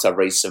startups. I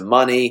raised some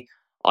money.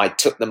 I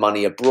took the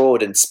money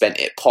abroad and spent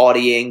it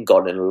partying,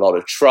 got in a lot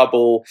of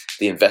trouble.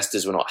 The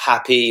investors were not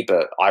happy,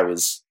 but I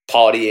was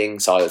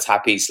partying, so I was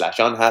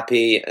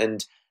happy/unhappy.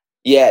 And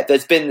yeah,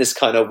 there's been this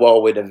kind of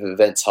whirlwind of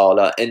events,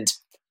 Hala. And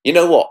you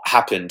know what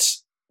happened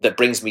that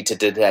brings me to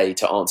today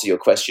to answer your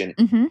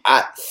question?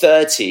 At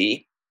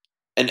 30,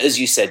 and as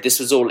you said, this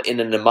was all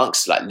in and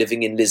amongst like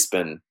living in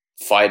Lisbon,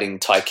 fighting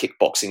Thai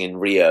kickboxing in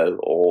Rio,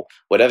 or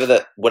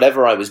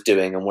whatever I was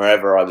doing and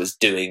wherever I was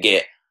doing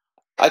it.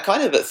 I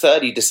kind of at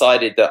 30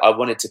 decided that I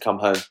wanted to come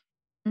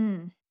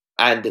home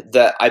and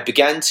that I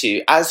began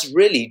to, as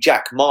really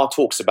Jack Ma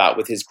talks about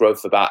with his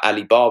growth about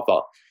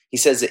Alibaba, he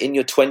says that in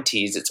your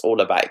 20s, it's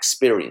all about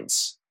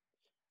experience.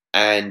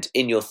 And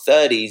in your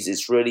 30s,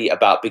 it's really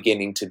about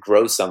beginning to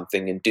grow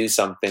something and do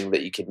something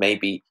that you could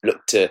maybe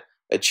look to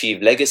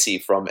achieve legacy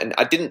from. And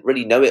I didn't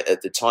really know it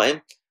at the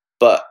time,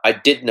 but I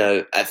did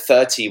know at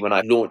 30 when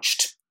I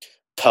launched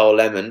Pearl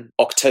Lemon,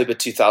 October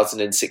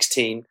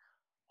 2016,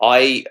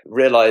 I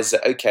realized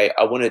that, okay,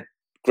 I want to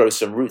grow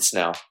some roots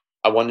now.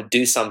 I want to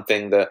do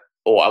something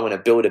or I want to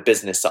build a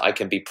business that I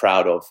can be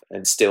proud of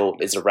and still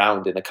is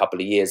around in a couple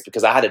of years,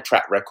 because I had a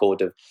track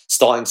record of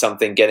starting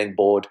something, getting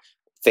bored,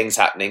 things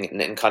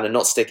happening and kind of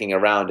not sticking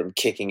around and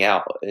kicking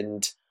out.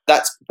 And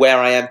that's where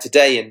I am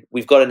today. And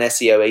we've got an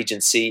SEO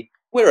agency.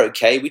 We're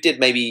okay. We did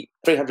maybe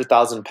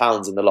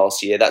 £300,000 in the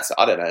last year. That's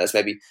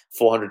maybe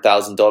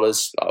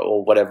 $400,000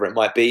 or whatever it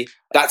might be.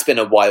 That's been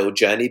a wild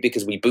journey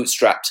because we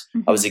bootstrapped.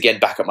 I was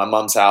again back at my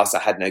mum's house. I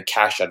had no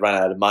cash. I'd run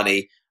out of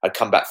money. I'd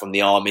come back from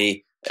the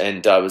army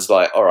and I was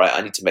like, all right,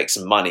 I need to make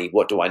some money.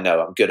 What do I know?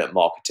 I'm good at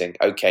marketing.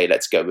 Okay,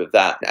 let's go with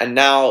that. And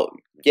now,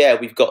 yeah,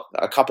 we've got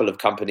a couple of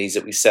companies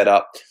that we set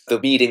up. The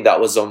meeting that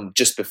was on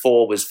just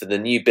before was for the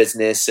new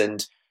business.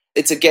 And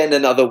It's again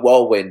another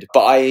whirlwind,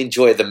 but I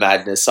enjoy the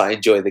madness. I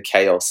enjoy the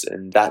chaos,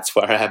 and that's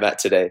where I am at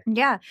today.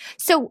 Yeah.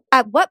 So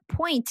at what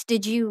point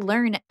did you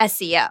learn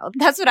SEO?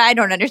 That's what I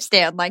don't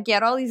understand. Like, you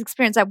had all these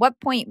experience. At what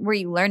point were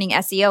you learning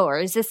SEO, or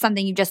is this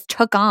something you just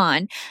took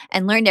on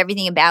and learned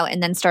everything about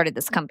and then started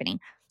this company?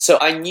 So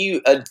I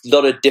knew a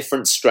lot of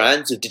different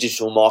strands of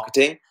digital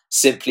marketing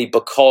simply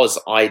because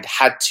I'd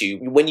had to.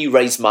 When you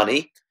raise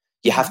money,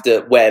 you have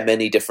to wear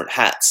many different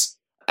hats.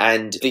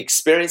 And the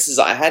experiences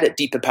I had at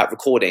Deep Impact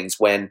Recordings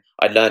when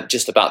I learned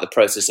just about the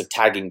process of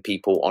tagging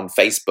people on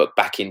Facebook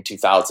back in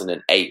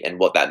 2008 and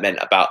what that meant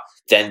about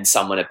then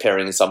someone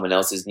appearing in someone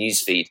else's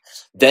newsfeed.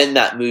 Then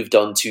that moved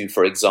on to,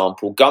 for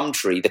example,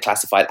 Gumtree, the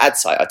classified ad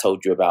site I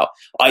told you about.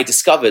 I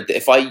discovered that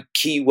if I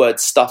keyword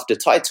stuffed a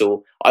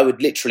title, I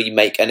would literally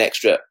make an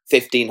extra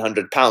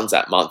 £1,500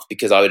 that month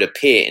because I would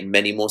appear in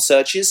many more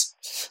searches.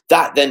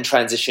 That then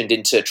transitioned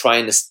into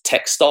trying this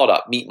tech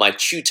startup, Meet My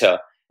Tutor,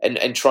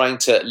 and trying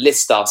to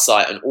list our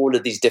site on all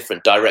of these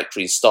different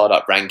directories,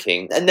 startup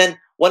ranking. And then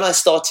when I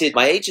started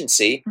my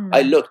agency,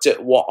 I looked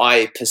at what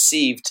I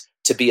perceived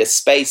to be a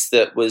space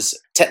that was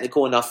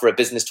technical enough for a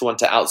business to want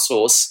to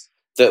outsource,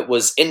 that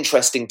was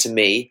interesting to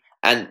me,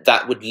 and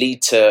that would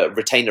lead to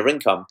retainer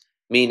income,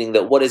 meaning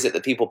that what is it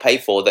that people pay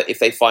for that if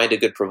they find a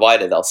good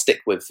provider, they'll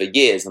stick with for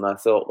years. And I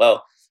thought,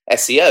 well,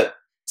 SEO.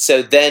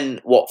 So then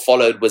what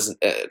followed was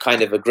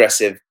kind of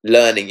aggressive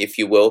learning, if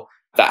you will,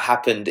 that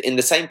happened in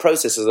the same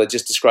process as I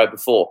just described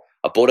before.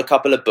 I bought a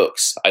couple of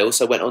books. I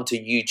also went onto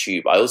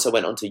YouTube. I also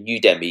went onto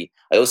Udemy.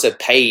 I also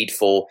paid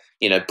for,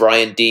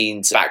 Brian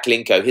Dean's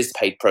Backlinko, his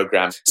paid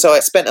program. So I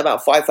spent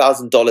about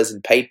 $5,000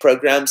 in paid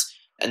programs.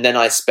 And then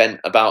I spent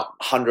about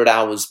 100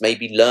 hours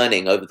maybe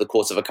learning over the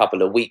course of a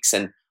couple of weeks.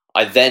 And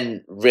I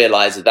then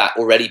realized that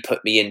already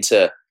put me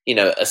into,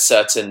 a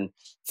certain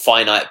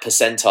finite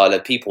percentile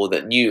of people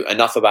that knew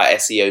enough about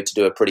SEO to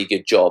do a pretty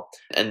good job,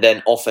 and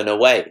then off and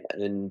away.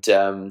 And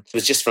it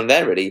was just from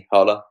there, really,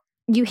 Hala.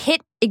 You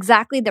hit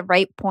exactly the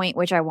right point,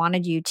 which I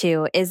wanted you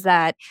to, is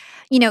that,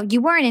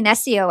 you weren't an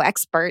SEO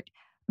expert,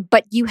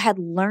 but you had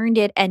learned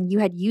it and you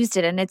had used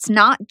it. And it's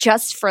not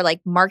just for like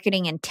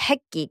marketing and tech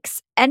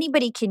geeks.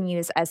 Anybody can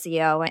use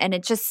SEO, and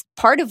it's just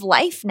part of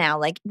life now.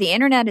 Like, the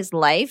internet is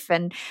life,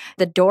 and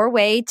the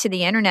doorway to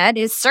the internet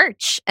is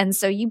search. And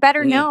so you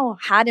better know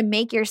how to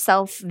make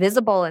yourself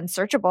visible and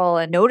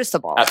searchable and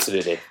noticeable.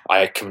 Absolutely.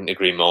 I couldn't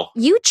agree more.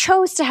 You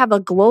chose to have a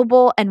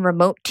global and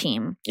remote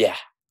team. Yeah.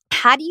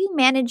 How do you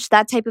manage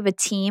that type of a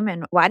team,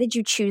 and why did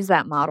you choose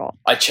that model?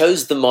 I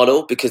chose the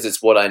model because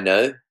it's what I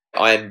know.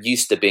 I am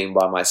used to being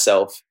by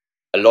myself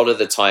a lot of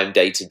the time,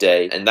 day to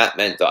day, and that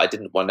meant that I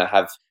didn't want to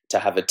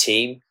have a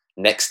team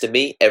next to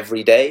me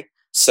every day.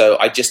 So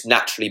I just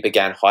naturally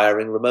began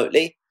hiring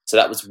remotely. So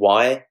that was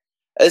why.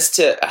 As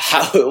to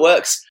how it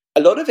works,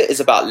 a lot of it is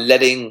about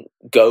letting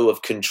go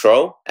of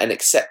control and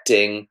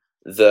accepting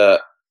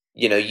that,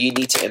 you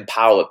need to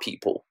empower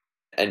people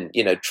and,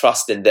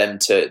 trust in them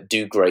to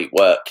do great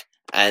work,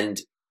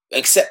 and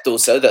accept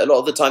also that a lot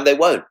of the time they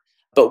won't.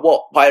 But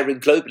what hiring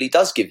globally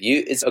does give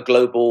you is a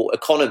global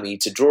economy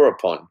to draw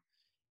upon.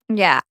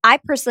 Yeah, I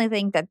personally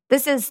think that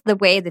this is the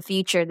way of the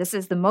future. This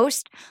is the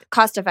most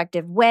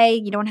cost-effective way.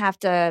 You don't have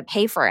to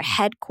pay for a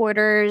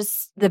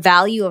headquarters. The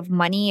value of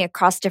money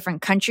across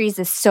different countries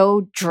is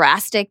so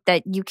drastic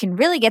that you can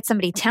really get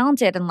somebody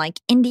talented in like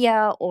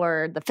India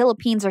or the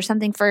Philippines or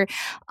something for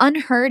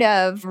unheard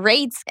of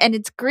rates. And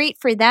it's great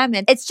for them.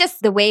 And it's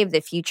just the way of the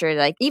future.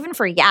 Like, even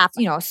for Yap,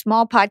 a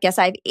small podcast,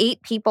 I have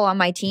 8 people on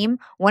my team.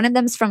 One of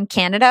them's from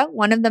Canada.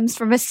 One of them's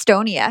from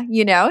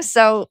Estonia,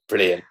 So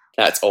Brilliant.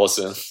 That's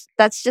awesome.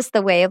 That's just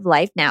the way of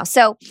life now.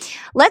 So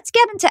let's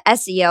get into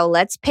SEO.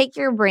 Let's pick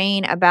your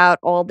brain about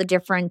all the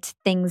different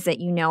things that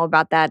you know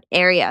about that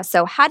area.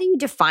 So how do you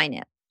define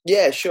it?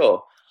 Yeah,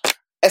 sure.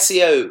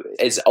 SEO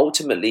is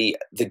ultimately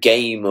the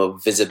game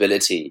of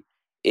visibility.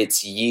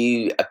 It's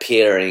you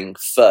appearing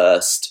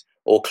first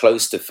or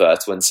close to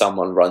first when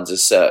someone runs a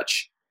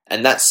search.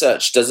 And that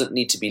search doesn't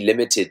need to be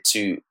limited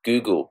to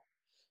Google.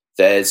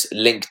 There's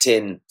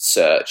LinkedIn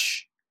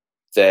search.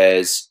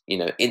 There's,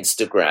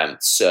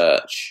 Instagram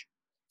search.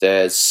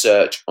 There's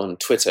search on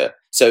Twitter.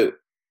 So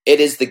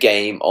it is the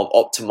game of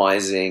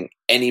optimizing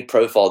any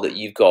profile that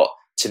you've got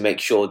to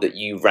make sure that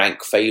you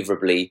rank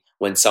favorably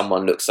when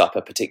someone looks up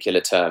a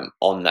particular term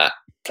on that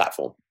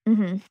platform.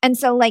 Mm-hmm. And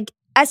so like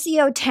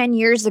SEO 10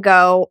 years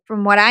ago,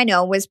 from what I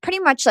know, was pretty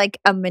much like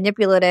a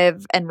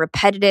manipulative and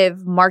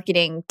repetitive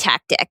marketing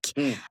tactic.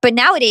 But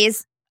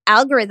nowadays,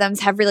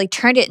 algorithms have really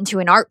turned it into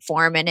an art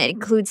form, and it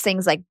includes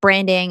things like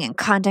branding and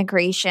content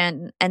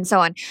creation and so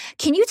on.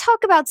 Can you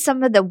talk about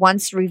some of the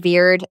once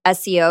revered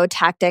SEO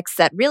tactics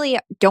that really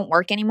don't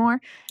work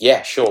anymore?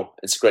 Yeah, sure.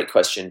 It's a great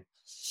question.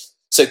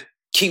 So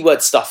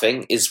keyword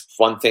stuffing is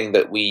one thing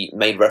that we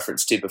made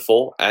reference to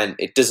before, and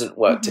it doesn't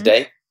work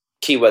today.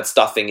 Keyword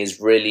stuffing is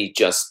really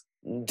just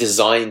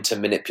designed to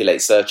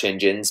manipulate search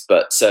engines,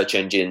 but search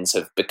engines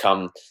have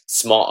become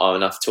smart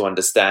enough to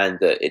understand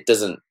that it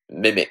doesn't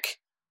mimic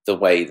the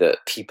way that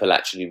people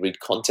actually read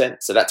content.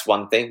 So that's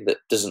one thing that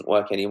doesn't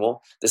work anymore.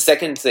 The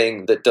second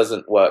thing that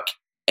doesn't work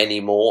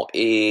anymore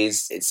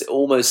is it's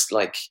almost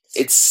like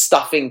it's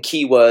stuffing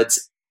keywords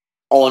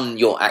on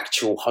your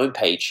actual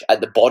homepage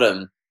at the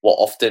bottom. What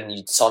often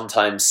you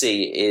sometimes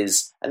see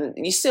is, and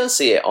you still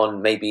see it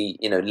on maybe,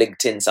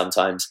 LinkedIn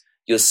sometimes,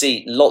 you'll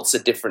see lots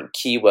of different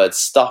keywords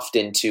stuffed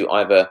into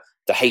either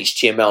the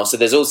HTML. So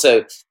there's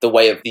also the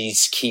way of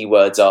these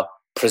keywords are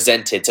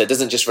presented. So it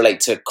doesn't just relate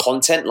to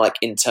content, like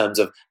in terms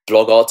of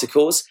blog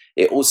articles.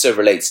 It also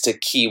relates to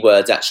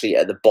keywords actually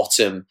at the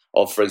bottom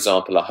of, for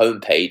example, a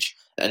homepage.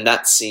 And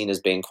that's seen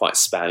as being quite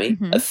spammy.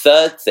 Mm-hmm. A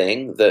third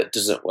thing that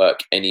doesn't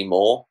work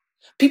anymore,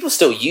 people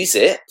still use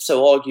it,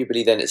 so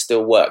arguably then it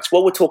still works.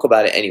 Well, we'll talk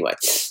about it anyway.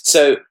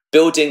 So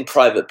building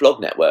private blog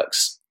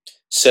networks.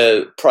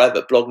 So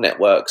private blog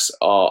networks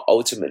are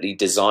ultimately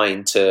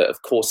designed to,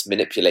 of course,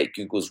 manipulate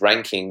Google's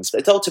rankings, but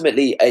it's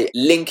ultimately a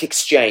link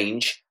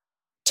exchange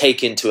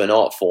taken to an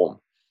art form.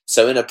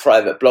 So in a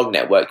private blog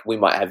network, we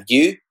might have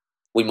you,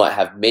 we might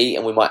have me,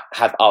 and we might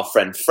have our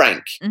friend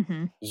Frank.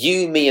 Mm-hmm.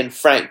 You, me, and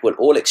Frank will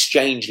all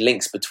exchange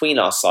links between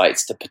our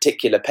sites to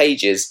particular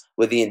pages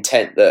with the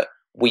intent that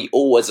we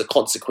all, as a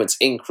consequence,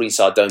 increase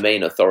our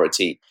domain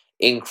authority,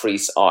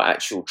 increase our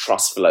actual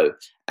trust flow.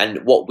 And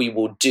what we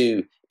will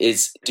do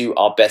is do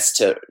our best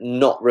to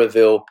not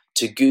reveal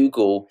to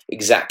Google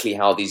exactly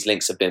how these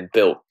links have been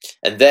built.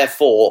 And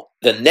therefore,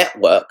 the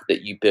network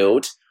that you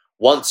build,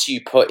 once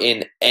you put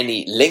in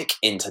any link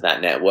into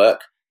that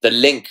network, the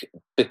link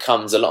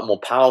becomes a lot more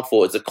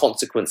powerful as a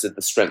consequence of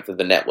the strength of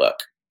the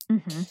network.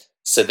 Mm-hmm.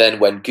 So then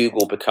when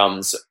Google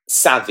becomes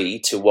savvy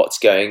to what's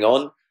going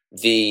on,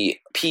 the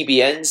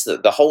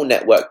PBNs, the whole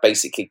network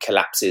basically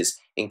collapses,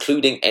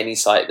 including any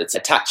site that's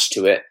attached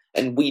to it.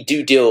 And we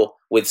do deal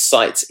with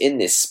sites in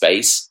this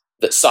space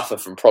that suffer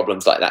from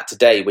problems like that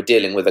today. We're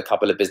dealing with a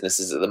couple of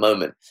businesses at the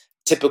moment.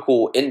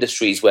 Typical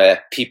industries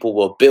where people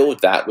will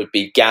build that would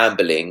be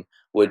gambling,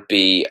 would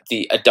be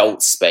the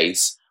adult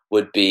space,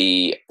 would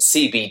be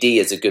CBD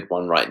is a good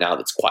one right now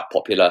that's quite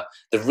popular.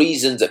 The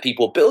reasons that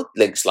people build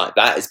links like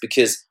that is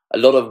because a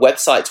lot of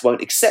websites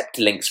won't accept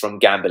links from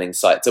gambling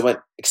sites. They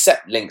won't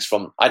accept links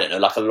from, I don't know,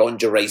 like a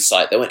lingerie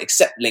site. They won't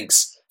accept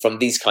links from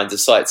these kinds of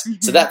sites.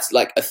 Mm-hmm. So that's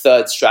like a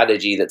third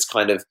strategy that's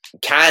kind of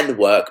can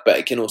work, but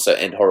it can also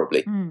end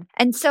horribly.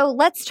 And so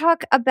let's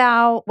talk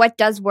about what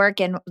does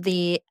work and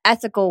the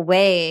ethical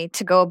way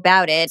to go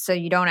about it so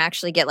you don't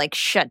actually get like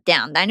shut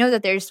down. I know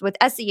that with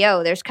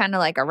SEO, there's kind of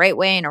like a right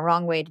way and a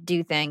wrong way to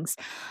do things.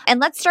 And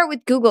let's start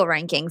with Google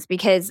rankings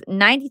because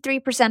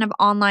 93% of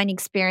online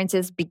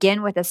experiences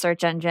begin with a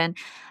search engine.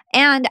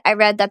 And I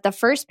read that the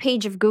first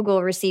page of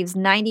Google receives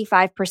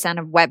 95%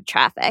 of web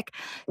traffic.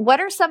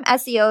 What are some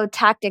SEO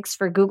tactics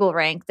for Google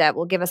Rank that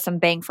will give us some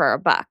bang for our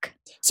buck?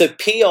 So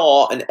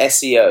PR and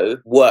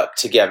SEO work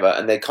together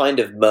and they kind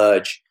of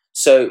merge.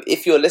 So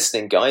if you're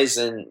listening, guys,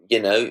 and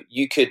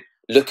you could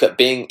look at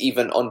being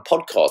even on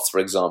podcasts, for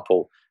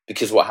example,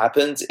 because what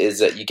happens is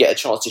that you get a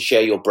chance to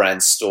share your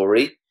brand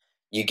story.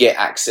 You get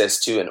access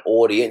to an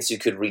audience who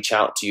could reach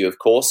out to you, of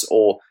course,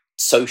 or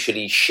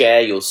socially share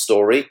your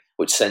story,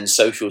 which sends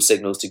social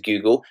signals to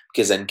Google,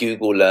 because then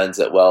Google learns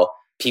that, well,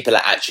 people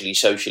are actually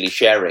socially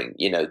sharing,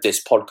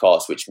 this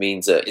podcast, which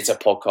means that it's a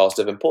podcast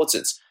of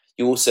importance.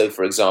 You also,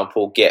 for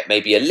example, get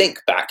maybe a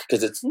link back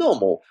because it's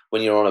normal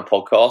when you're on a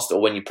podcast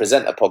or when you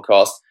present a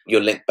podcast,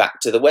 you're linked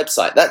back to the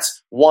website.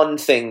 That's one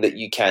thing that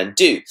you can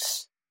do.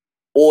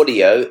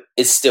 Audio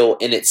is still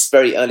in its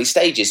very early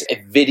stages.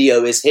 If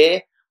video is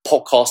here,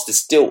 podcast is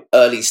still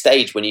early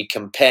stage when you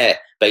compare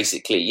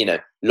basically,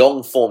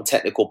 long form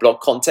technical blog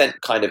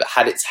content kind of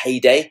had its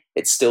heyday.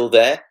 It's still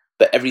there,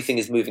 but everything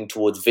is moving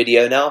towards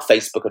video now.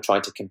 Facebook are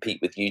trying to compete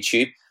with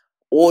YouTube.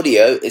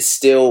 Audio is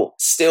still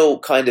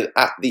kind of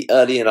at the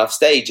early enough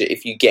stage.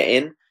 If you get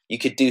in, you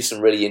could do some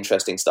really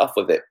interesting stuff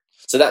with it.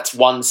 So that's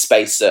one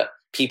space that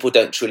people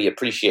don't truly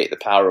appreciate the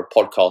power of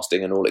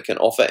podcasting and all it can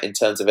offer in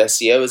terms of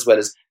SEO as well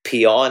as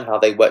PR and how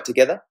they work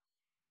together.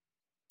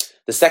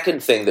 The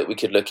second thing that we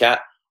could look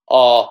at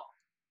are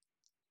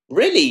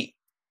really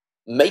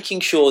making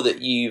sure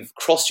that you've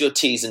crossed your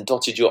T's and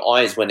dotted your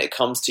I's when it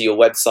comes to your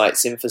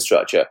website's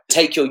infrastructure.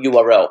 Take your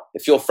URL.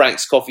 If you're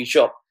Frank's Coffee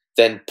Shop,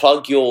 then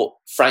plug your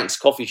Frank's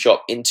Coffee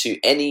Shop into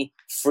any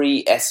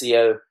free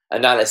SEO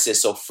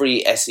analysis or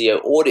free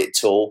SEO audit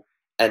tool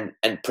and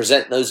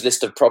present those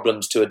list of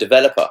problems to a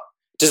developer.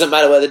 It doesn't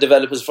matter where the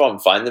developer's from.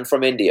 Find them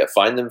from India.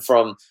 Find them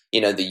from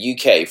the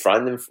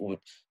UK.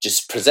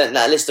 Just present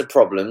that list of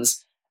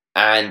problems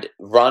and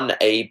run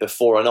a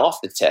before and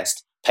after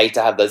test. Pay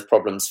to have those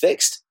problems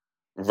fixed.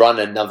 Run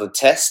another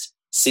test.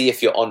 See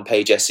if your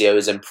on-page SEO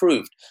is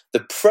improved.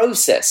 The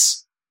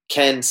process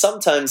can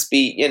sometimes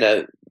be,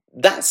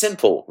 that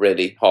simple,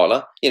 really,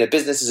 Harla.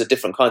 Businesses of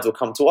different kinds will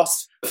come to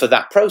us for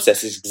that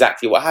process. Is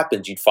exactly what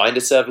happens. You'd find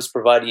a service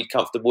provider you're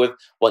comfortable with.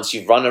 Once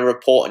you've run a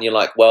report and you're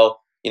like,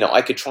 well,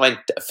 I could try and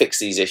fix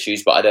these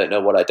issues, but I don't know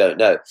what I don't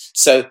know.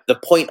 So the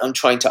point I'm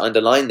trying to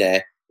underline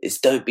there is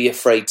don't be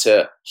afraid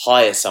to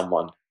hire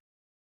someone.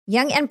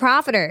 Young and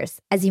Profiters,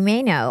 as you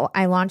may know,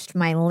 I launched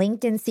my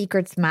LinkedIn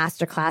Secrets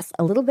Masterclass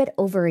a little bit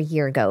over a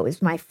year ago. It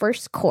was my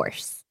first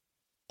course.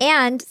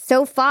 And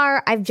so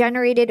far, I've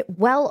generated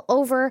well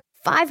over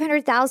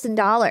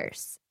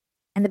 $500,000.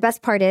 And the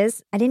best part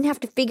is, I didn't have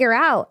to figure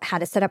out how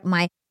to set up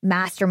my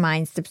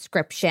mastermind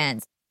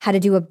subscriptions, how to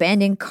do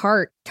abandoned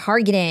cart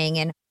targeting,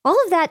 and all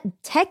of that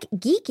tech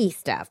geeky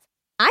stuff.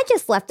 I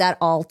just left that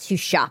all to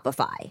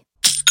Shopify.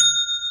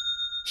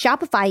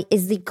 Shopify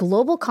is the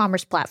global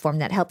commerce platform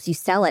that helps you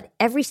sell at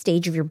every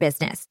stage of your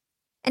business.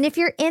 And if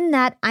you're in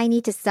that I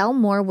need to sell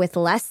more with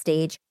less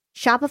stage,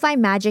 Shopify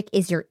Magic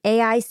is your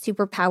AI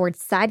superpowered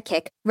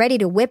sidekick ready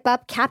to whip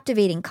up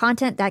captivating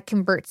content that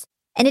converts.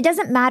 And it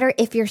doesn't matter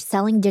if you're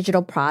selling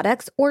digital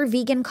products or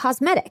vegan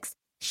cosmetics.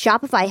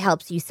 Shopify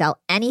helps you sell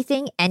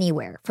anything,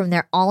 anywhere, from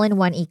their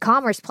all-in-one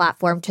e-commerce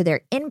platform to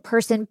their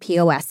in-person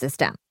POS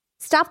system.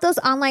 Stop those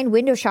online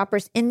window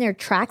shoppers in their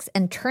tracks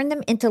and turn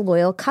them into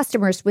loyal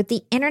customers with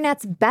the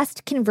internet's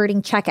best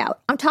converting checkout.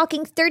 I'm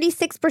talking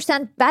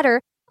 36% better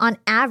on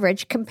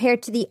average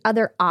compared to the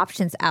other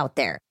options out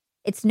there.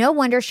 It's no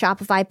wonder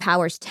Shopify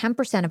powers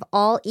 10% of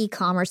all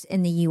e-commerce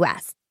in the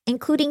US,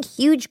 including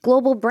huge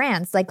global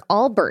brands like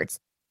Allbirds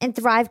and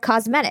Thrive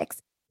Cosmetics.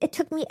 It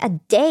took me a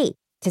day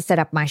to set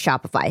up my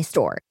Shopify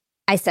store.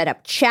 I set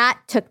up chat,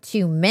 took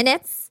 2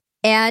 minutes,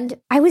 and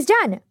I was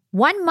done.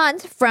 1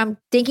 month from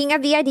thinking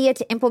of the idea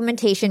to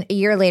implementation, a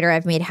year later,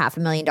 I've made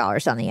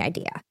 $500,000 on the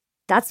idea.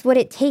 That's what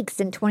it takes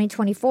in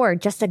 2024,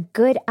 just a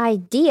good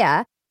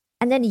idea,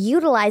 and then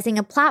utilizing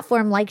a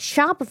platform like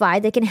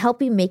Shopify that can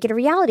help you make it a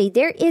reality.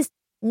 There is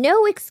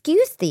no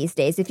excuse these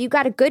days. If you've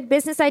got a good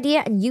business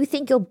idea and you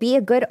think you'll be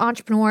a good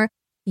entrepreneur,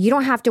 you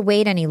don't have to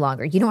wait any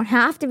longer. You don't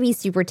have to be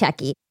super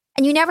techie,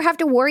 and you never have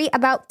to worry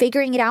about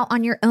figuring it out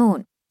on your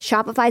own.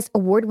 Shopify's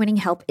award-winning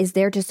help is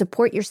there to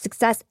support your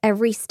success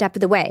every step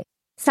of the way.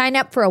 Sign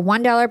up for a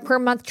 $1 per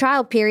month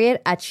trial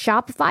period at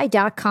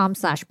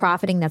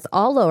shopify.com/profiting. That's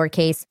all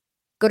lowercase.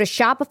 Go to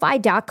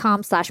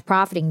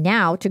shopify.com/profiting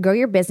now to grow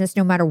your business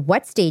no matter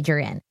what stage you're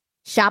in.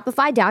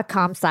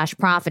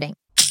 Shopify.com/profiting.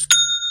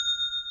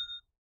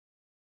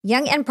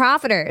 Young and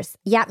profiters.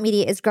 Yap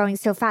Media is growing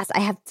so fast.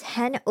 I have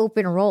 10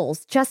 open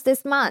roles just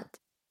this month.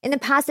 In the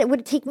past, it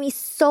would take me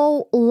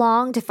so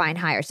long to find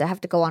hires. I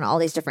have to go on all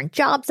these different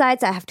job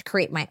sites. I have to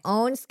create my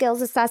own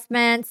skills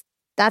assessments.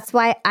 That's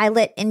why I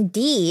let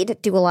Indeed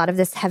do a lot of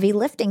this heavy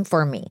lifting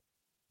for me.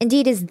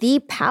 Indeed is the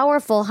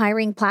powerful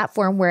hiring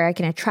platform where I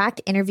can attract,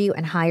 interview,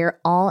 and hire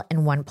all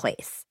in one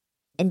place.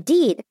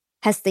 Indeed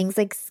has things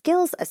like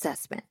skills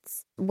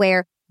assessments,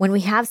 where when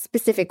we have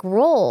specific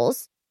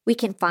roles, we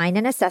can find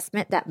an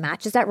assessment that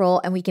matches that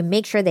role and we can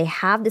make sure they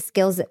have the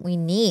skills that we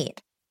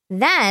need.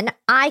 Then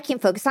I can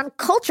focus on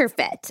culture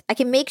fit. I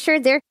can make sure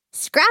they're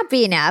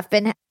scrappy enough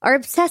and are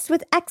obsessed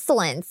with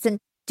excellence and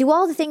do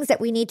all the things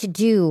that we need to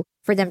do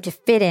for them to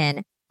fit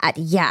in at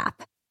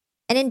Yap.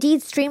 And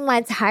Indeed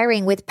streamlines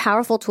hiring with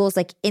powerful tools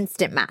like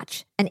Instant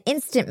Match. An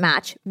Instant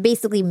Match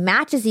basically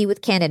matches you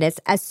with candidates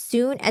as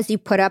soon as you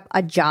put up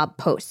a job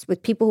post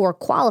with people who are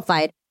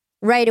qualified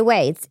right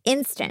away. It's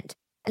instant.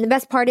 And the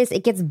best part is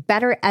it gets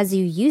better as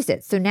you use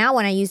it. So now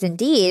when I use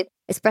Indeed,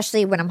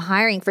 especially when I'm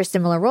hiring for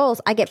similar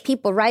roles, I get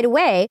people right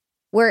away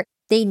where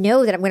they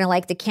know that I'm going to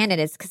like the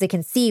candidates because they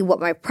can see what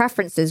my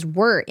preferences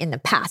were in the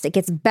past. It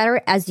gets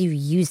better as you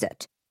use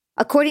it.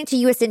 According to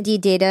US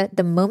Indeed data,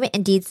 the moment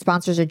Indeed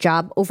sponsors a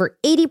job, over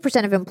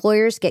 80% of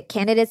employers get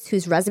candidates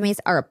whose resumes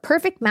are a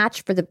perfect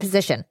match for the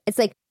position. It's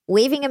like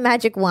waving a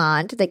magic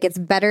wand that gets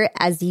better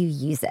as you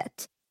use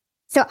it.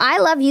 So I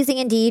love using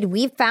Indeed.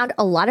 We've found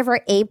a lot of our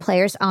A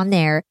players on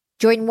there.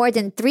 Join more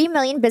than 3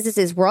 million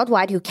businesses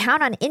worldwide who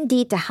count on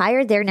Indeed to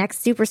hire their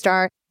next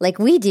superstar like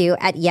we do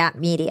at Yap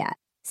Media.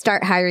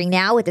 Start hiring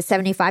now with a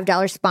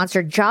 $75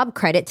 sponsored job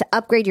credit to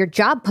upgrade your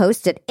job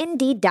post at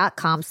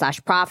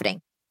Indeed.com/profiting.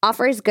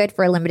 Offer is good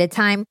for a limited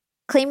time.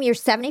 Claim your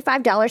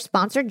 $75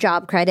 sponsored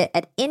job credit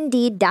at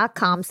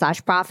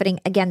Indeed.com/profiting.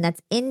 Again,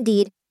 that's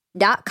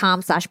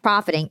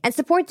Indeed.com/profiting. And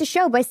support the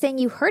show by saying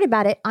you heard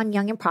about it on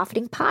Young and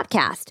Profiting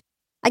Podcast.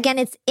 Again,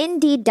 it's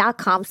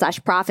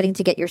Indeed.com/profiting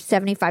to get your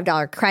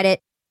 $75 credit.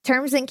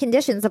 Terms and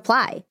conditions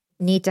apply.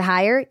 Need to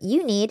hire?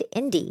 You need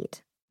Indeed.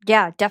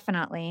 Yeah,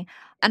 definitely.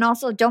 And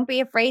also, don't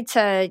be afraid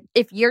to,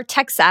 if you're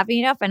tech savvy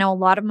enough, I know a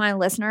lot of my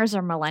listeners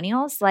are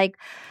millennials, like,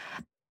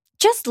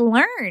 just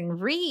learn,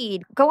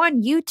 read, go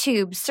on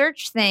YouTube,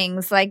 search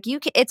things. Like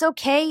it's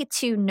okay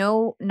to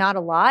know not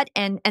a lot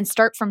and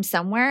start from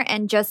somewhere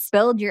and just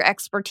build your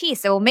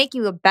expertise. It will make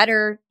you a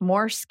better,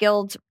 more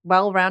skilled,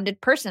 well-rounded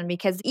person,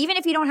 because even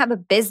if you don't have a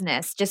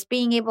business, just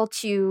being able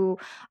to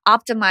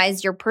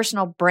optimize your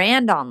personal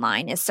brand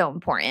online is so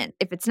important.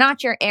 If it's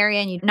not your area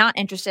and you're not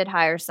interested,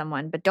 hire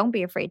someone, but don't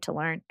be afraid to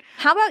learn.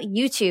 How about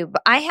YouTube?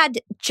 I had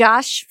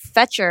Josh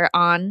Fetcher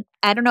on.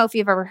 I don't know if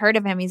you've ever heard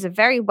of him. He's a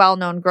very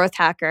well-known growth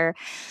hacker.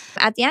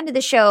 At the end of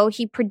the show,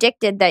 he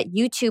predicted that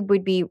YouTube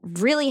would be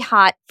really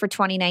hot for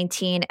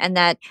 2019 and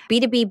that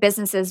B2B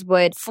businesses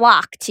would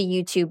flock to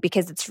YouTube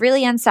because it's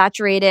really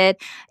unsaturated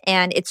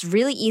and it's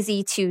really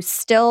easy to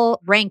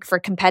still rank for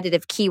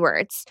competitive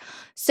keywords.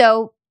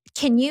 So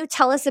can you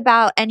tell us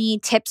about any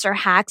tips or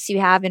hacks you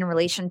have in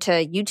relation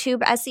to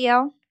YouTube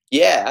SEO?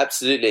 Yeah,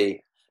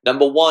 absolutely.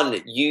 Number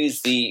one,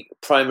 use the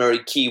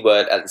primary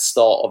keyword at the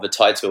start of a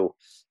title.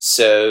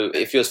 So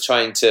if you're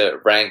trying to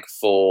rank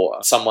for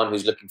someone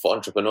who's looking for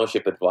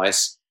entrepreneurship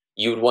advice,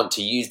 you would want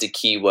to use the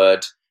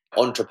keyword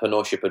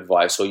entrepreneurship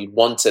advice, or you'd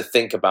want to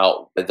think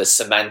about the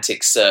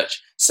semantic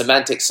search.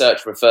 Semantic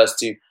search refers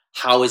to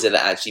how is it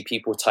that actually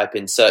people type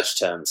in search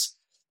terms.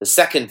 The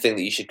second thing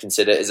that you should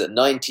consider is that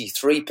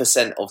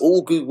 93% of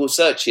all Google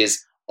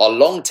searches are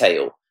long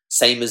tail,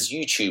 same as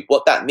YouTube.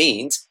 What that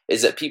means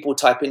is that people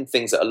type in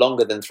things that are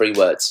longer than 3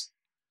 words.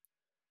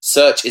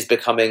 Search is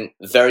becoming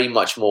very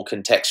much more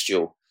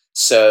contextual.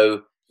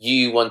 So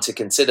you want to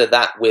consider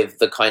that with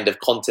the kind of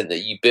content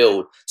that you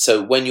build.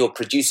 So when you're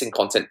producing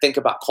content, think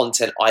about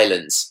content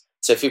islands.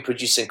 So if you're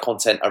producing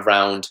content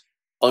around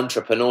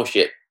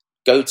entrepreneurship,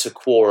 go to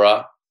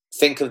Quora,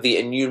 think of the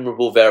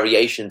innumerable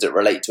variations that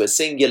relate to a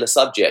singular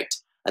subject,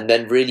 and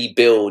then really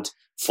build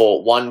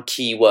for one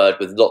keyword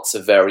with lots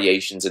of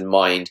variations in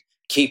mind,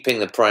 keeping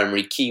the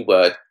primary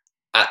keyword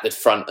at the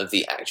front of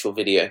the actual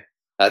video.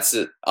 That's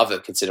the other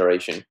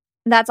consideration.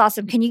 That's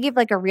awesome. Can you give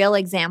like a real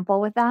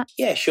example with that?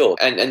 Yeah, sure.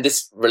 And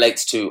this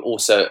relates to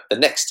also the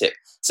next tip.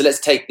 So let's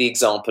take the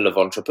example of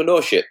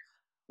entrepreneurship.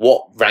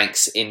 What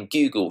ranks in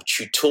Google?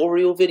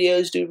 Tutorial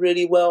videos do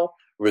really well.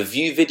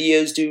 Review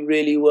videos do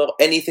really well.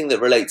 Anything that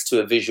relates to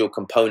a visual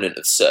component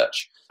of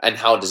search. And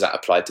how does that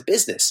apply to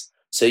business?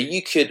 So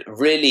you could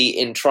really,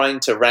 in trying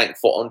to rank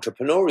for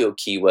entrepreneurial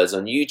keywords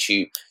on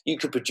YouTube, you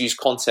could produce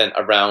content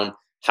around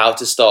how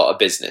to start a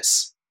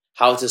business,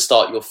 how to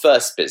start your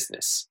first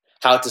business,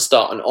 how to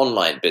start an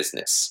online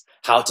business,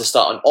 how to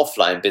start an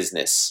offline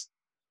business,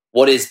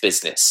 what is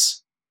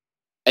business?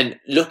 And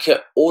look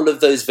at all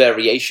of those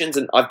variations.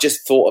 And I've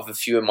just thought of a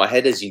few in my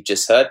head, as you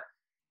just heard.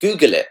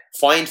 Google it.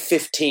 Find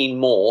 15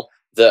 more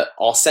that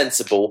are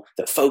sensible,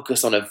 that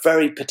focus on a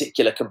very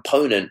particular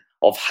component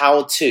of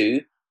how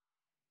to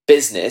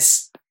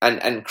business,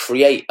 and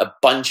create a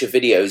bunch of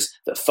videos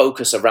that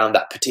focus around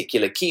that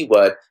particular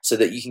keyword so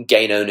that you can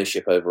gain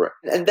ownership over it.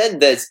 And then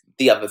there's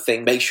the other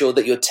thing. Make sure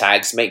that your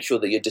tags, make sure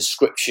that your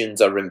descriptions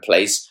are in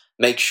place.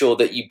 Make sure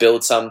that you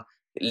build some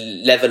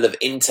level of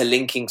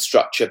interlinking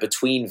structure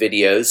between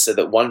videos so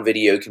that one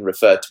video can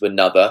refer to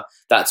another.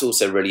 That's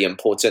also really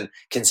important.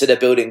 Consider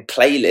building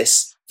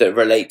playlists that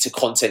relate to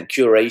content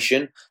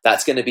curation.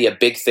 That's going to be a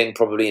big thing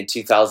probably in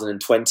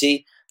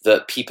 2020,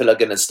 that people are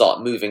going to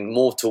start moving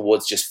more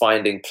towards just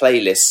finding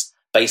playlists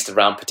based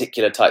around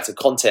particular types of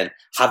content.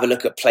 Have a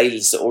look at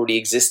playlists that already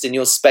exist in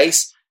your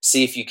space.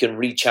 See if you can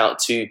reach out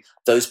to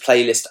those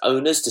playlist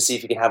owners to see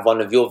if you can have one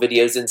of your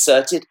videos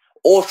inserted,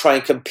 or try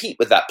and compete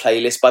with that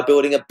playlist by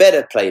building a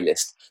better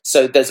playlist.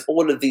 So there's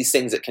all of these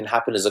things that can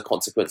happen as a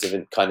consequence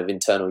of kind of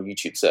internal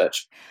YouTube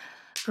search.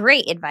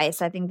 Great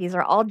advice. I think these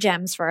are all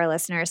gems for our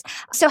listeners.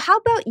 So how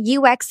about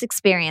UX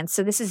experience?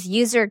 So this is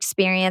user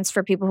experience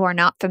for people who are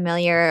not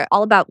familiar,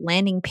 all about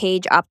landing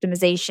page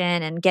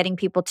optimization and getting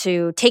people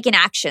to take an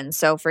action.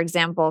 So for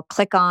example,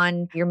 click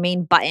on your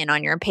main button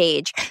on your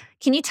page.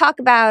 Can you talk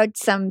about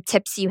some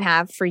tips you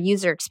have for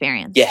user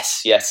experience?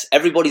 Yes.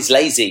 Everybody's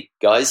lazy,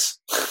 guys.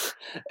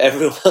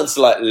 Everyone's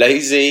like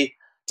lazy,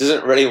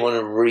 doesn't really want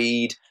to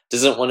read,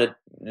 doesn't want to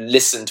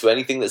listen to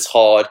anything that's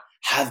hard.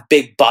 Have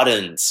big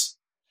buttons.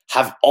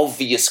 Have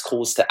obvious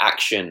calls to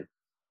action.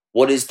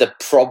 What is the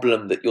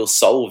problem that you're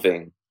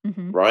solving,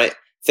 right?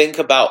 Think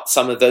about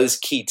some of those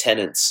key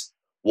tenets.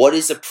 What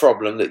is the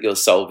problem that you're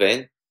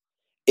solving?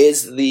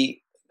 Is the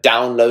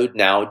download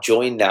now,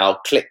 join now,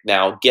 click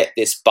now, get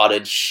this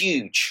button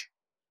huge?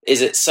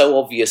 Is it so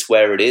obvious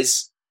where it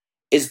is?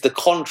 Is the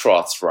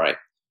contrast right?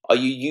 Are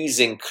you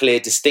using clear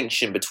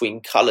distinction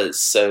between colors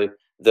so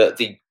that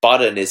the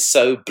button is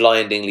so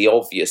blindingly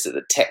obvious, that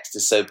the text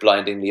is so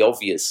blindingly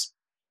obvious?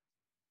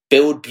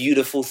 Build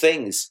beautiful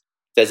things.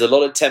 There's a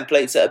lot of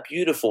templates that are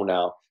beautiful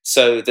now.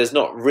 So there's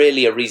not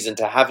really a reason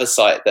to have a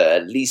site that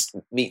at least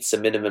meets a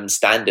minimum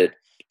standard.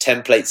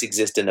 Templates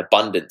exist in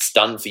abundance.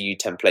 Done for you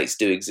templates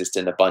do exist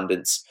in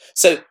abundance.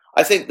 So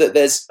I think that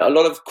there's a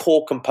lot of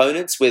core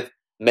components with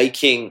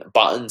making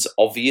buttons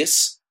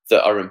obvious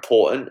that are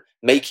important,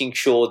 making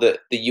sure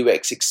that the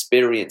UX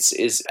experience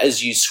is,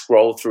 as you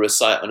scroll through a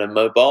site on a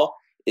mobile,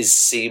 is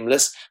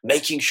seamless,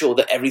 making sure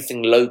that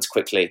everything loads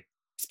quickly.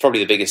 It's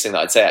probably the biggest thing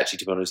that I'd say, actually,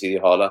 to be honest with you,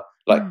 Hala.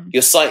 Like,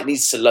 your site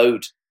needs to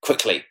load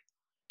quickly.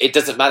 It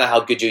doesn't matter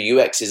how good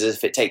your UX is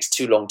if it takes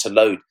too long to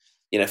load.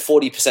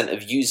 40%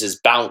 of users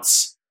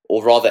bounce,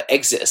 or rather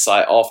exit a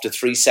site after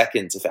 3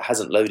 seconds if it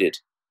hasn't loaded.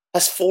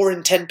 That's 4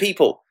 in 10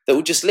 people that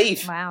will just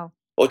leave. Wow.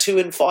 Or 2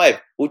 in 5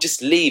 will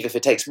just leave if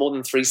it takes more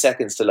than 3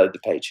 seconds to load the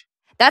page.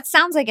 That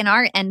sounds like an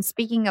art. And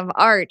speaking of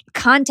art,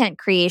 content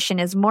creation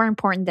is more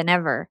important than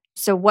ever.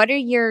 So what are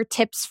your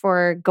tips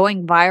for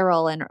going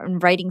viral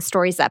and writing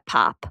stories that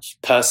pop?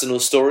 Personal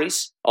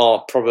stories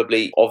are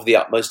probably of the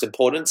utmost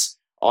importance.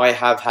 I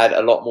have had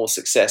a lot more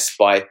success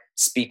by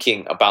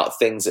speaking about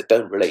things that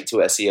don't relate to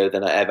SEO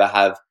than I ever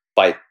have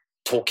by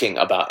talking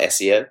about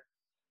SEO.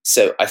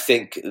 So I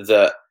think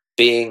that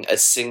being a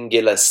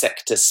singular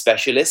sector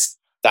specialist,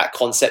 that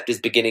concept is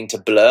beginning to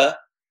blur.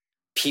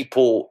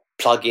 People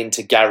plug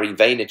into Gary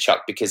Vaynerchuk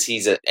because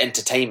he's an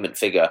entertainment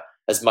figure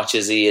as much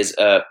as he is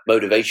a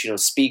motivational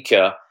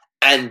speaker.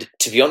 And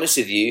to be honest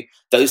with you,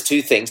 those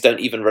two things don't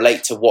even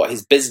relate to what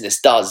his business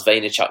does,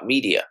 Vaynerchuk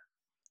Media.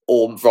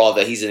 Or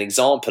rather, he's an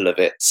example of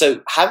it.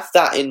 So have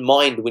that in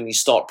mind when you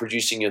start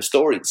producing your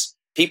stories.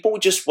 People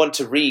just want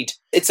to read.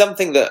 It's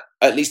something that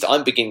at least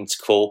I'm beginning to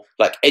call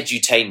like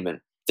edutainment,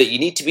 that you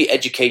need to be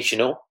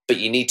educational, but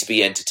you need to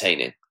be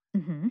entertaining.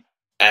 Mm-hmm.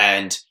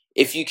 And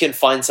if you can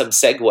find some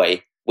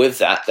segue with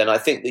that, then I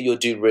think that you'll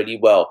do really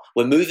well.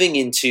 We're moving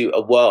into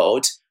a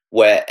world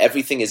where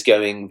everything is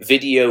going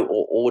video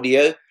or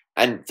audio,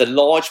 and the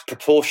large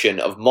proportion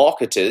of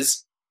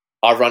marketers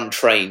are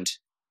untrained,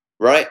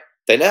 right?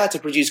 They know how to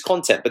produce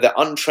content, but they're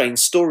untrained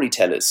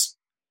storytellers.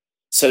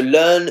 So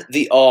learn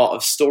the art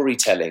of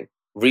storytelling.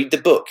 Read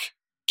the book,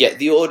 get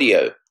the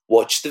audio,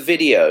 watch the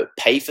video,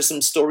 pay for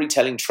some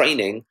storytelling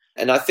training.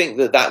 And I think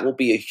that that will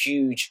be a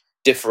huge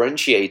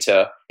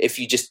differentiator if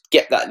you just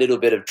get that little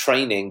bit of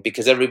training,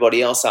 because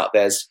everybody else out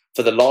there is,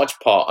 for the large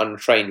part,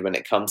 untrained when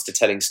it comes to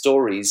telling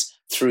stories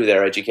through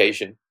their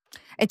education.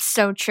 It's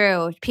so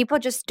true. People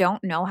just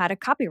don't know how to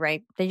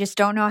copyright. They just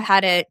don't know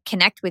how to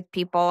connect with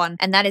people.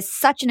 And that is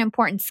such an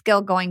important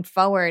skill going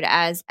forward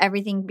as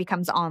everything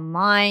becomes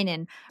online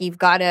and you've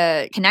got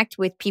to connect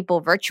with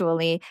people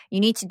virtually. You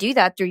need to do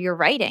that through your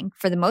writing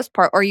for the most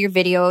part, or your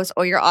videos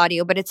or your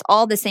audio, but it's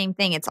all the same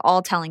thing. It's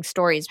all telling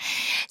stories.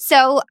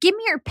 So give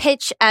me your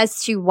pitch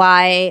as to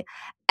why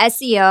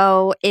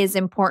SEO is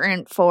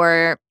important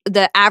for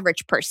the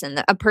average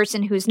person, a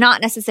person who's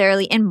not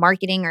necessarily in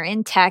marketing or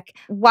in tech.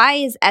 Why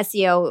is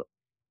SEO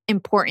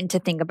important to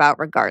think about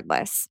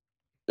regardless?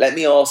 Let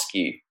me ask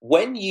you,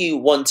 when you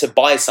want to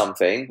buy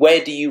something,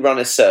 where do you run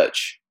a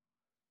search?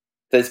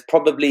 There's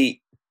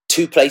probably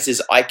two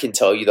places I can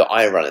tell you that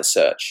I run a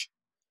search.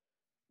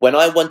 When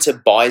I want to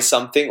buy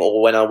something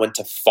or when I want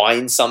to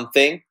find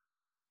something,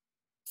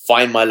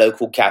 find my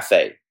local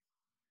cafe,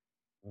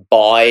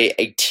 buy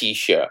a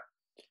t-shirt.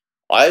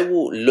 I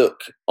will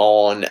look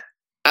on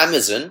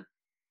Amazon,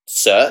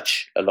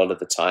 search a lot of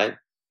the time,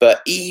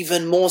 but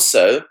even more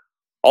so,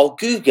 I'll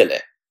Google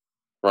it,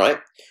 right?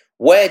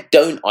 Where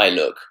don't I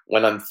look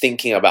when I'm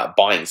thinking about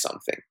buying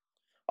something?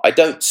 I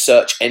don't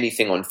search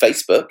anything on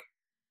Facebook.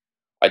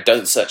 I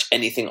don't search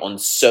anything on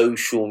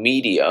social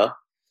media.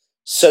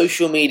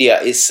 Social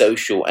media is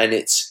social and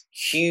it's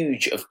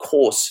huge, of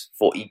course,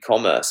 for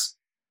e-commerce.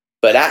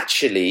 But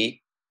actually,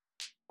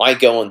 I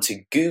go on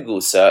to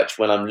Google search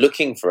when I'm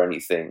looking for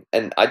anything.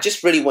 And I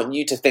just really want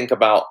you to think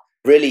about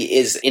really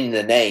is in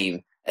the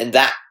name. And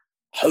that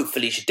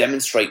hopefully should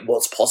demonstrate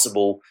what's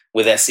possible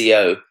with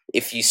SEO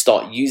if you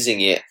start using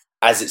it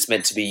as it's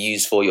meant to be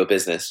used for your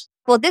business.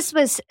 Well, this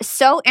was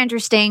so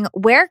interesting.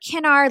 Where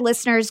can our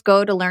listeners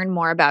go to learn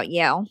more about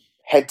you?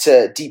 Head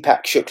to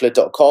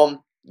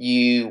deepakshukla.com.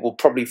 You will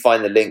probably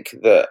find the link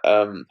that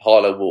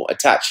Hala will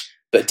attach.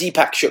 But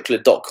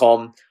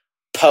deepakshukla.com.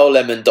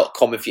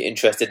 pearllemon.com if you're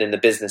interested in the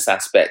business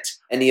aspect.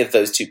 Any of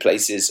those two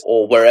places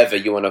or wherever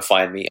you want to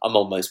find me, I'm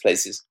on most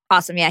places.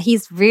 Awesome. Yeah,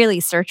 he's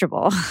really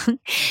searchable.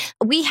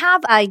 We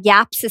have a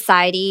Yap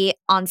Society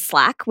on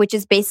Slack, which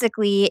is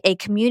basically a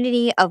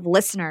community of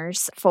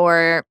listeners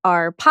for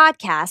our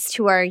podcast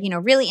who are,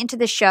 really into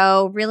the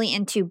show, really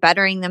into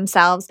bettering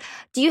themselves.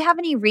 Do you have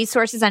any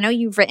resources? I know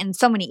you've written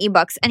so many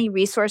ebooks. Any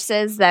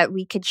resources that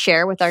we could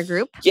share with our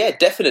group? Yeah,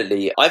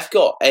 definitely. I've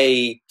got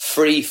a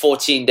free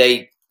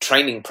 14-day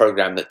training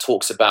program that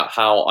talks about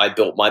how I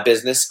built my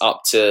business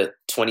up to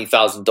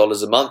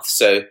 $20,000 a month.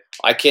 So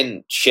I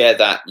can share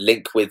that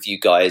link with you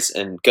guys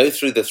and go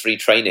through the free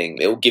training.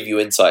 It will give you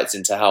insights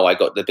into how I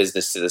got the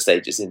business to the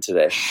stage it's in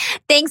today.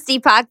 Thanks,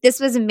 Deepak. This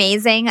was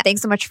amazing.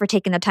 Thanks so much for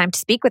taking the time to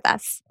speak with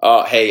us.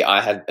 Oh, hey, I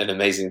had an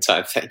amazing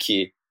time. Thank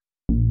you.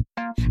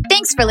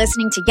 Thanks for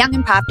listening to Young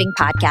and Profiting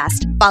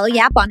Podcast. Follow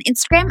Yap on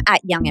Instagram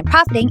at Young and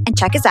Profiting and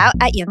check us out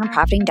at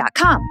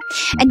youngandprofiting.com.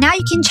 And now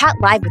you can chat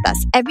live with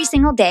us every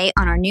single day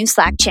on our new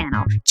Slack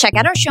channel. Check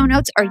out our show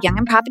notes or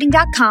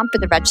youngandprofiting.com for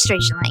the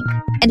registration link.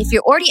 And if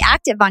you're already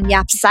active on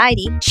Yap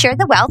Society, share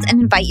the wealth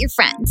and invite your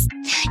friends.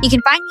 You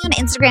can find me on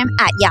Instagram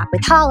at Yap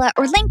with Hala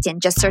or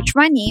LinkedIn. Just search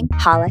my name,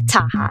 Hala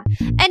Taha.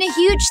 And a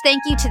huge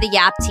thank you to the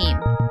Yap team.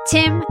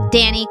 Tim,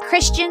 Danny,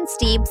 Christian,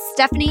 Steve,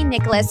 Stephanie,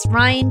 Nicholas,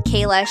 Ryan,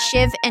 Kayla,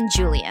 Shiv, and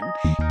Julian.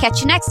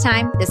 Catch you next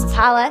time. This is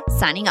Hala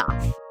signing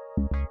off.